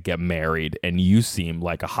convert and get married, and you seem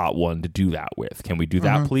like a hot one to do that with. Can we do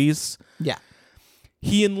that, please? Yeah.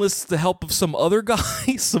 He enlists the help of some other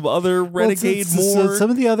guy, some other renegade Moor. So some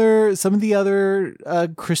of the other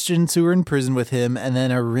Christians who are in prison with him, and then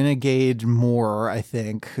a renegade Moor, I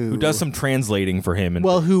think, who does some translating for him.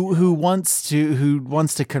 Who wants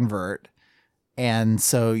to convert, and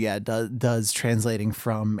so does translating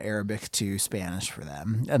from Arabic to Spanish for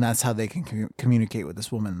them, and that's how they can communicate with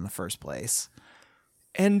this woman in the first place.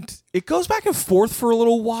 And it goes back and forth for a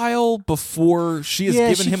little while before she has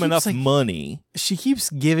given him enough money. She keeps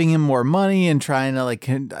giving him more money and trying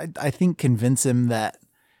to I think convince him that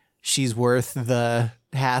she's worth the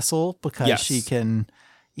hassle because she can,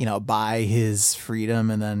 buy his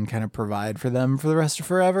freedom and then kind of provide for them for the rest of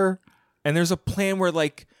forever. And there's a plan where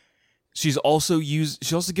she's also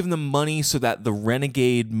given them money so that the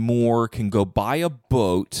renegade Moor can go buy a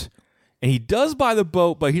boat. And he does buy the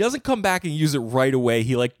boat, but he doesn't come back and use it right away.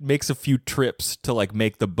 He makes a few trips to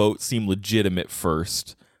make the boat seem legitimate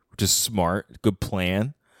first, which is smart, good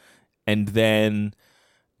plan. And then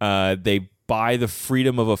they buy the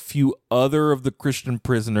freedom of a few other of the Christian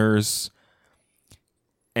prisoners,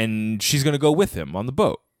 and she's going to go with him on the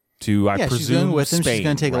boat to, I presume, she's going with him. Spain, she's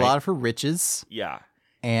going to take right? a lot of her riches. Yeah.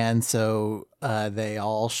 And so they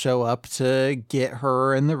all show up to get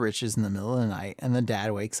her and the riches in the middle of the night, and the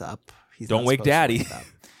dad wakes up. Don't wake Daddy.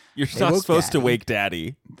 You're not supposed to wake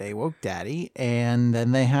Daddy. They woke Daddy, and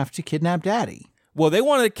then they have to kidnap Daddy. Well, they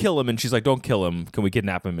wanted to kill him, and she's like, "Don't kill him. Can we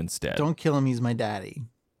kidnap him instead?" Don't kill him. He's my daddy.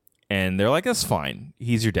 And they're like, "That's fine.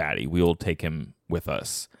 He's your daddy. We'll take him with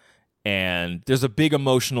us." And there's a big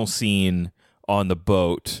emotional scene on the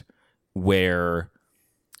boat where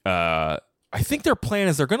I think their plan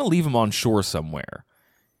is they're going to leave him on shore somewhere.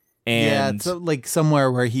 And it's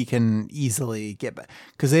somewhere where he can easily get back,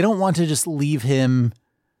 because they don't want to just leave him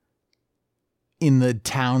in the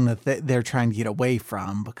town that they're trying to get away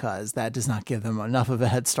from, because that does not give them enough of a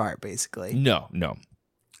head start, basically. No.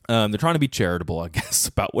 They're trying to be charitable, I guess,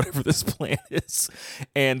 about whatever this plan is.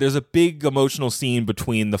 And there's a big emotional scene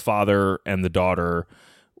between the father and the daughter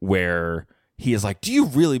where he is like, do you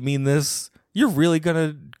really mean this? You're really going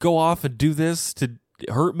to go off and do this to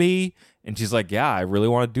hurt me? And she's like, yeah, I really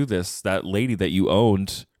want to do this. That lady that you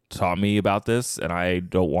owned taught me about this, and I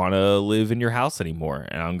don't want to live in your house anymore,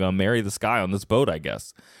 and I'm going to marry this guy on this boat, I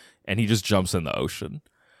guess. And he just jumps in the ocean.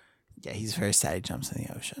 Yeah, he's very sad he jumps in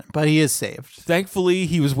the ocean, but he is saved. Thankfully,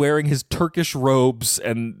 he was wearing his Turkish robes,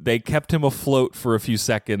 and they kept him afloat for a few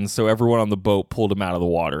seconds, so everyone on the boat pulled him out of the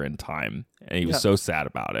water in time, and he was so sad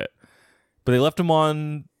about it. But they left him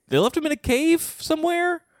in a cave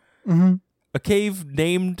somewhere? Mm-hmm. A cave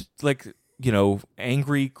named, like,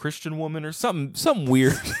 angry Christian woman or something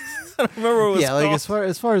weird. I don't remember what it was called. Like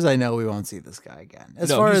as far as I know, we won't see this guy again. As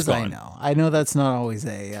No, far he's as gone. I know that's not always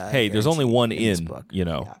a. Hey, there's only one in this in, book.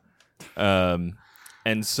 Yeah.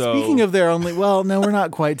 And so Speaking of their only, well, no, we're not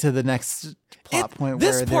quite to the next plot point.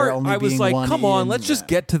 This where part, they're only I was being like, one come on, in. let's just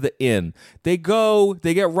get to the inn. They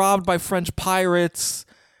get robbed by French pirates.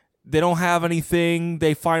 They don't have anything.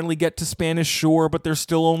 They finally get to Spanish shore, but they're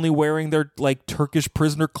still only wearing their like Turkish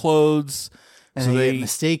prisoner clothes. And so they get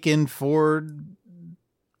mistaken for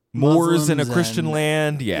Moors in a Muslims Christian and-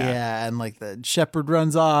 land. Yeah, and like the shepherd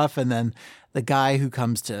runs off, and then the guy who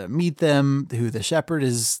comes to meet them, who the shepherd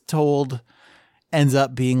is told, ends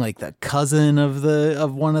up being like the cousin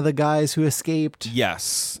of one of the guys who escaped.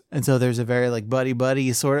 Yes. And so there's a very like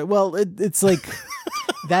buddy sort of. Well, it's like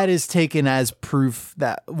that is taken as proof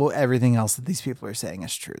that everything else that these people are saying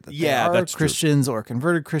is true. That they are that's Christians or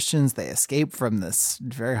converted Christians. They escape from this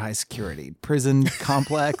very high security prison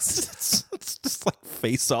complex. It's just like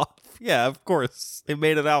Face Off. Yeah, of course. They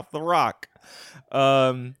made it out the rock.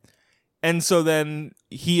 And so then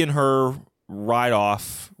he and her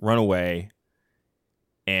run away,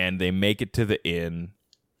 and they make it to the inn,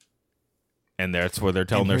 and that's where they're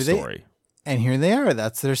telling their story. And here they are.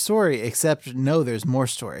 That's their story. Except, no, there's more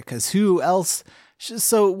story. Because who else?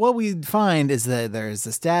 So what we find is that there's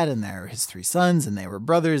this dad and there are his 3 sons, and they were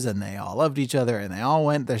brothers, and they all loved each other, and they all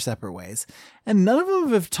went their separate ways. And none of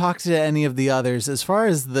them have talked to any of the others, as far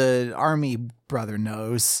as the army brother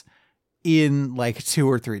knows, in like 2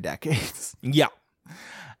 or 3 decades. Yeah.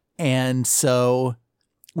 And so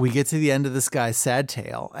we get to the end of this guy's sad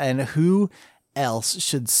tale, and who else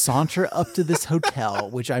should saunter up to this hotel,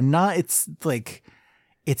 which I'm not, it's like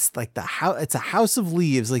the house, it's a house of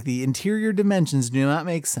leaves, like the interior dimensions do not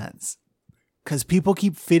make sense because people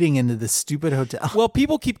keep fitting into this stupid hotel. Well,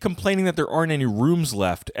 people keep complaining that there aren't any rooms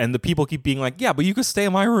left, and the people keep being like, yeah, but you could stay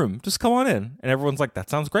in my room. Just come on in. And everyone's like, that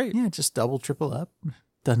sounds great. Yeah, just double, triple up.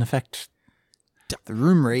 Doesn't affect the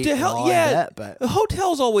room rate. To hell, and all yeah. that, but The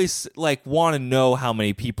hotels always like want to know how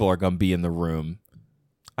many people are going to be in the room.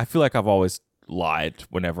 I feel like I've always lied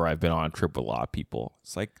whenever I've been on a trip with a lot of people.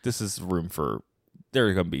 It's like, this is room for, there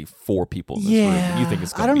are going to be 4 people in this room. And you think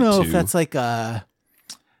it's going to be 2. I don't know if that's like a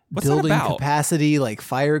What's that building about? capacity, like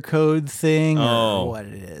fire code thing Oh. or what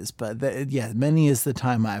it is. But many is the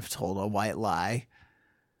time I've told a white lie.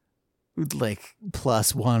 Like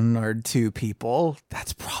plus 1 or 2 people.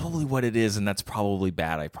 That's probably what it is, and that's probably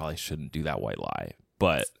bad. I probably shouldn't do that white lie.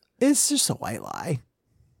 But It's just a white lie.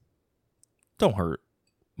 don't hurt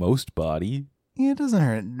most body. Yeah, it doesn't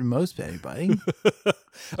hurt most anybody.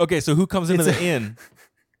 Okay, so who comes into It's the inn?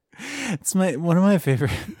 It's one of my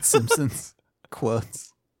favorite Simpsons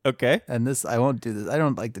quotes. Okay. And this, I won't do this. I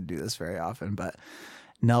don't like to do this very often, but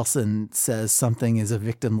Nelson says something is a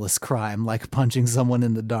victimless crime, like punching someone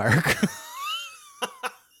in the dark.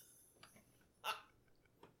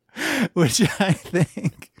 Which I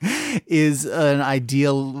think is an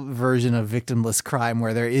ideal version of victimless crime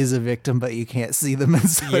where there is a victim, but you can't see them, and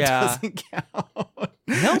so it doesn't count.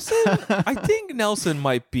 Nelson? I think Nelson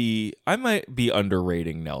might be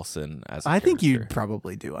underrating Nelson as a I think character. you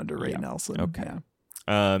probably do underrate Nelson. Okay.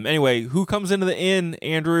 Yeah. Anyway, who comes into the inn,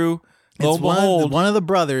 Andrew? Lo It's and behold, one of the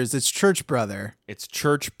brothers. It's Church Brother. it's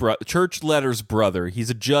Church Letter's brother. He's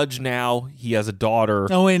a judge now. He has a daughter.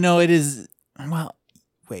 Oh, wait, no, it is. Well,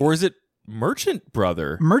 wait. Or is it Merchant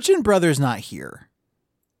Brother? Merchant Brother's not here.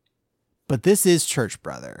 But this is Church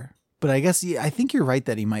Brother. But I guess, I think you're right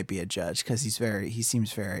that he might be a judge because he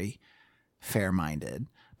seems very fair-minded.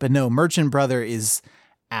 But no, Merchant Brother is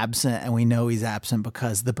absent, and we know he's absent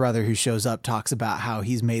because the brother who shows up talks about how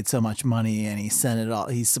he's made so much money and he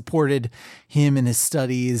supported him in his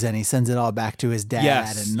studies, and he sends it all back to his dad.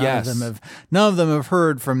 Yes, and yes. none of them have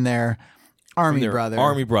heard from their army brother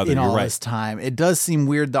army brother, in you're all right. this time. It does seem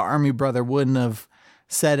weird the army brother wouldn't have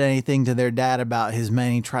said anything to their dad about his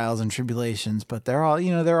many trials and tribulations, but they're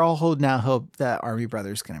all holding out hope that Army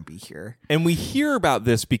Brother's going to be here. And we hear about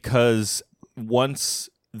this because once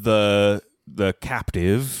the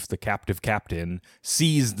captive captain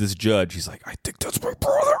sees this judge, he's like, I think that's my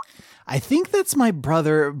brother. I think that's my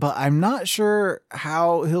brother, but I'm not sure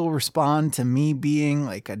how he'll respond to me being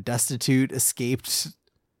like a destitute, escaped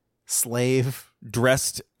slave.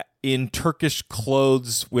 Dressed in Turkish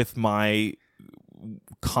clothes with my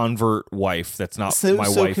convert wife that's not my wife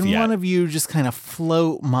yet. So can one of you just kind of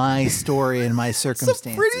float my story and my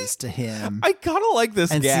circumstances to him? I kind of like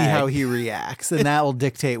this and gag. see how he reacts, and that will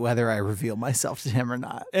dictate whether I reveal myself to him or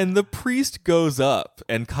not. And the priest goes up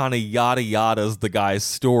and kind of yada yadas the guy's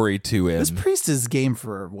story to him. This priest is game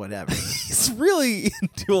for whatever. He's really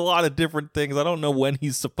into a lot of different things. I don't know when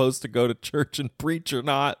he's supposed to go to church and preach or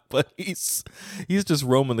not, but he's just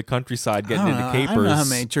roaming the countryside getting into capers. I don't know how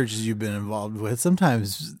many churches you've been involved with.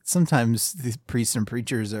 Sometimes the priests and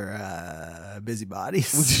preachers are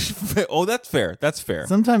busybodies. Oh, that's fair. That's fair.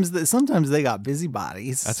 Sometimes they got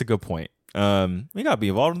busybodies. That's a good point. We gotta be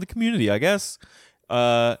involved in the community, I guess.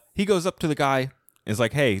 He goes up to the guy and is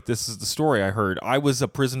like, hey, this is the story I heard. I was a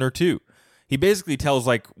prisoner too. He basically tells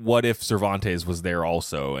like, what if Cervantes was there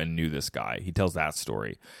also and knew this guy? He tells that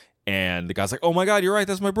story. And the guy's like, oh my God, you're right.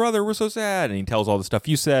 That's my brother. We're so sad. And he tells all the stuff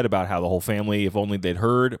you said about how the whole family, if only they'd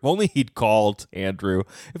heard, if only he'd called Andrew,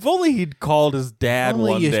 if only he'd called his dad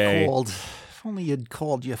one day. If only you'd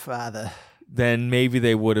called your father. Then maybe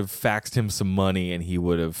they would have faxed him some money and he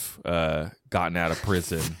would have gotten out of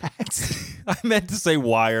prison. I meant to say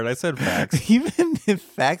wired. I said fax. Even if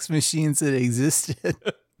fax machines had existed.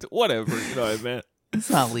 Whatever. You know what I meant.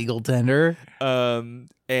 It's not legal tender.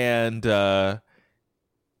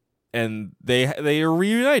 And they are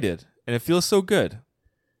reunited, and it feels so good,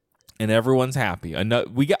 and everyone's happy.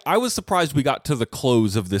 I was surprised we got to the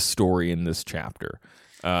close of this story in this chapter,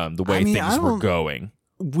 the way things were going.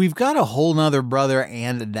 We've got a whole nother brother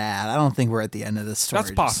and a dad. I don't think we're at the end of this story.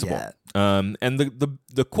 That's possible. Yet. And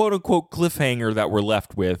the quote unquote cliffhanger that we're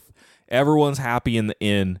left with, everyone's happy in the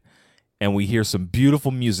inn, and we hear some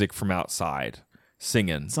beautiful music from outside.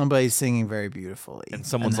 Singing. Somebody's singing very beautifully. And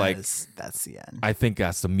someone's that's the end. I think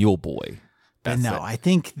that's the mule boy. I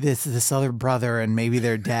think this other brother and maybe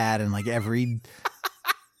their dad and like every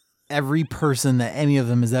person that any of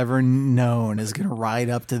them has ever known is going to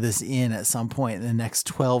ride up to this inn at some point in the next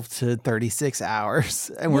 12 to 36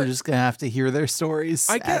 hours. And we're just going to have to hear their stories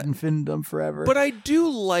ad infinitum forever. But I do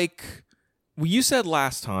like, you said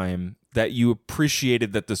last time that you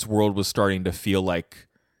appreciated that this world was starting to feel like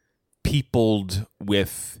peopled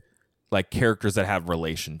with like characters that have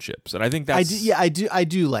relationships, and I think that's I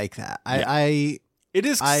do like that. It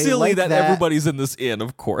is silly that everybody's in this inn,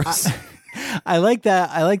 of course. I like that.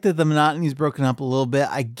 I like that the monotony is broken up a little bit.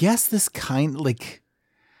 I guess this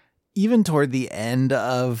even toward the end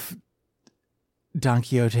of Don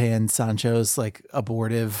Quixote and Sancho's like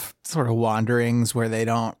abortive sort of wanderings where they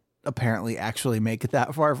don't apparently actually make it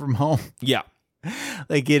that far from home. Yeah.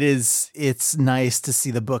 Like it's nice to see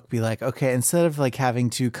the book be like, okay, instead of like having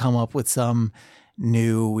to come up with some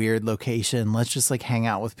new weird location, let's just like hang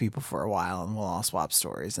out with people for a while and we'll all swap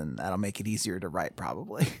stories, and that'll make it easier to write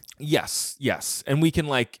probably. Yes. And we can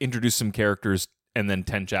like introduce some characters, and then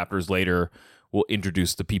 10 chapters later we'll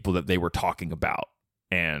introduce the people that they were talking about,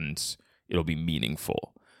 and it'll be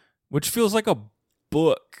meaningful, which feels like a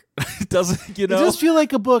book. It doesn't, It does feel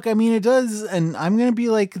like a book. I mean, it does, and I'm gonna be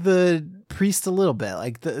like the priest a little bit.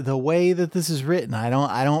 Like the way that this is written, I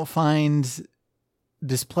don't find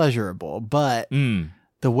displeasurable, but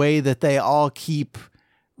the way that they all keep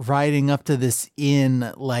riding up to this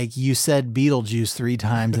inn, like you said Beetlejuice 3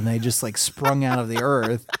 times and they just like sprung out of the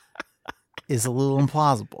earth, is a little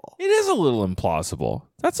implausible. It is a little implausible.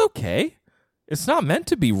 That's okay. It's not meant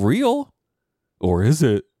to be real. Or is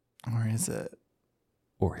it?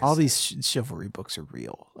 All these chivalry books are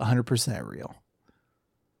real. 100% real.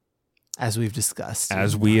 As we've discussed.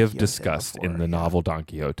 As we have discussed in the novel Don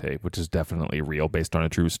Quixote, which is definitely real, based on a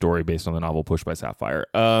true story, based on the novel Pushed by Sapphire.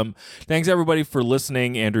 Thanks, everybody, for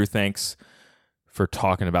listening. Andrew, thanks for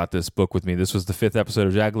talking about this book with me. This was the 5th episode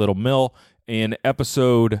of Jagged Little Mill. In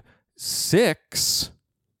episode 6...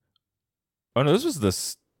 Oh, no, this was the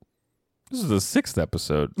 6th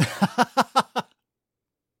episode.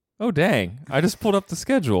 Oh, dang. I just pulled up the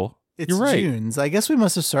schedule. You're right. June's. I guess we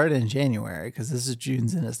must have started in January because this is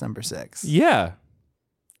June's and it's number 6. Yeah.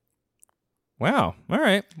 Wow. All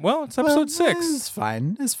right. Well, it's episode 6. It's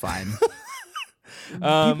fine.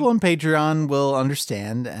 People on Patreon will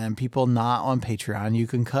understand, and people not on Patreon, you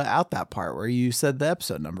can cut out that part where you said the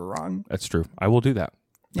episode number wrong. That's true. I will do that.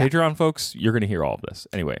 Yeah. Patreon folks, you're going to hear all of this.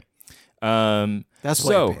 Anyway. That's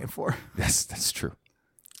what you're paying for. That's true.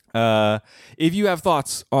 If you have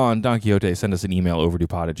thoughts on Don Quixote, send us an email,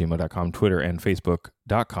 overduepod@gmail.com, Twitter and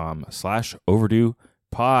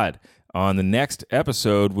Facebook.com/overduepod. On the next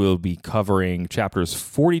episode, we'll be covering chapters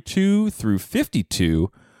 42 through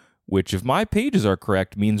 52, which, if my pages are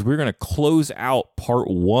correct, means we're going to close out part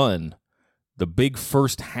 1, the big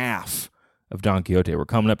first half of Don Quixote. We're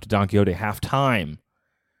coming up to Don Quixote halftime.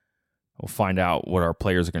 We'll find out what our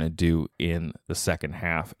players are going to do in the second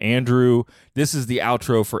half. Andrew, this is the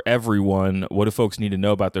outro for everyone. What do folks need to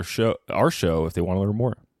know about our show, if they want to learn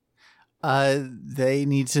more? They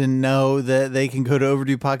need to know that they can go to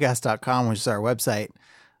overduepodcast.com, which is our website.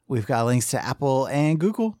 We've got links to Apple and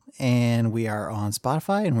Google, and we are on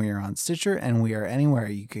Spotify, and we are on Stitcher, and we are anywhere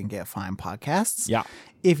you can get fine podcasts. Yeah.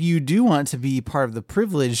 If you do want to be part of the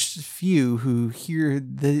privileged few who hear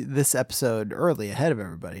this episode early ahead of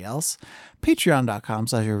everybody else,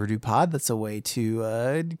 patreon.com/overduepod. That's a way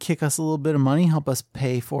to kick us a little bit of money, help us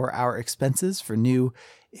pay for our expenses for new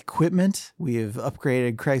equipment. We have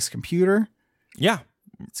upgraded Craig's computer. Yeah.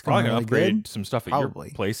 It's probably going going to really upgrade good. some stuff at Probably.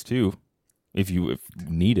 your place too, if you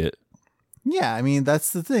need it. Yeah, I mean, that's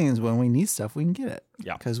the thing, is when we need stuff, we can get it.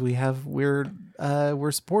 Yeah. Because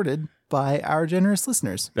we're supported by our generous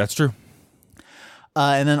listeners. That's true.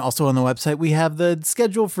 And then also on the website, we have the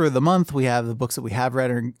schedule for the month. We have the books that we have read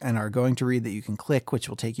and are going to read that you can click, which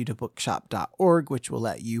will take you to bookshop.org, which will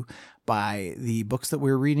let you buy the books that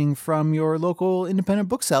we're reading from your local independent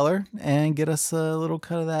bookseller and get us a little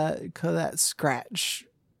cut of that scratch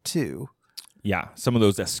too. Yeah, some of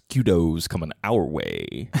those escudos coming our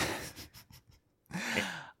way.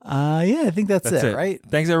 Yeah, I think that's it, right?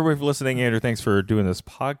 Thanks everybody for listening, Andrew. Thanks for doing this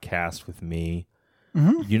podcast with me.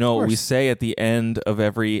 Mm-hmm, you know what we say at the end of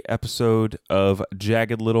every episode of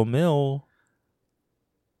Jagged Little Mill?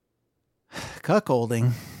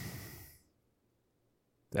 Cuckolding.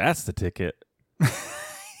 That's the ticket.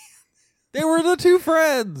 They were the two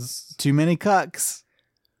friends. Too many cucks.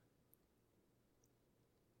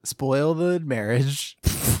 Spoil the marriage.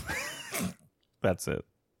 That's it.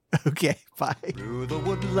 Okay, bye. Through the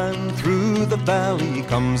woodland, through the valley,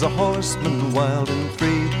 comes a horseman wild and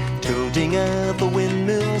free, tilting at the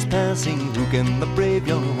windmills passing. Who can the brave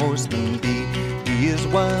young horseman be? He is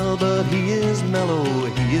wild, but he is mellow.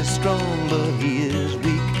 He is strong, but he is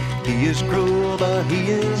weak. He is cruel, but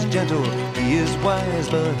he is gentle. He is wise,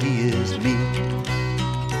 but he is meek.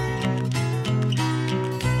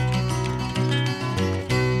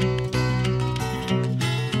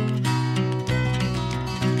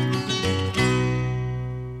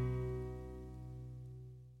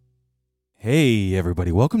 Hey,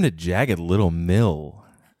 everybody. Welcome to Jagged Little Mill.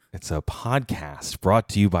 It's a podcast brought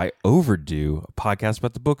to you by Overdue, a podcast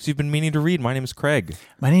about the books you've been meaning to read. My name is Craig.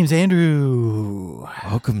 My name's Andrew.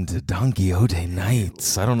 Welcome to Don Quixote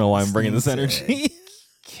Nights. I don't know why I'm bringing this energy.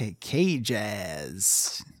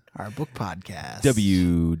 K-Jazz, our book podcast.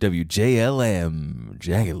 WWJLM,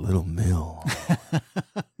 Jagged Little Mill.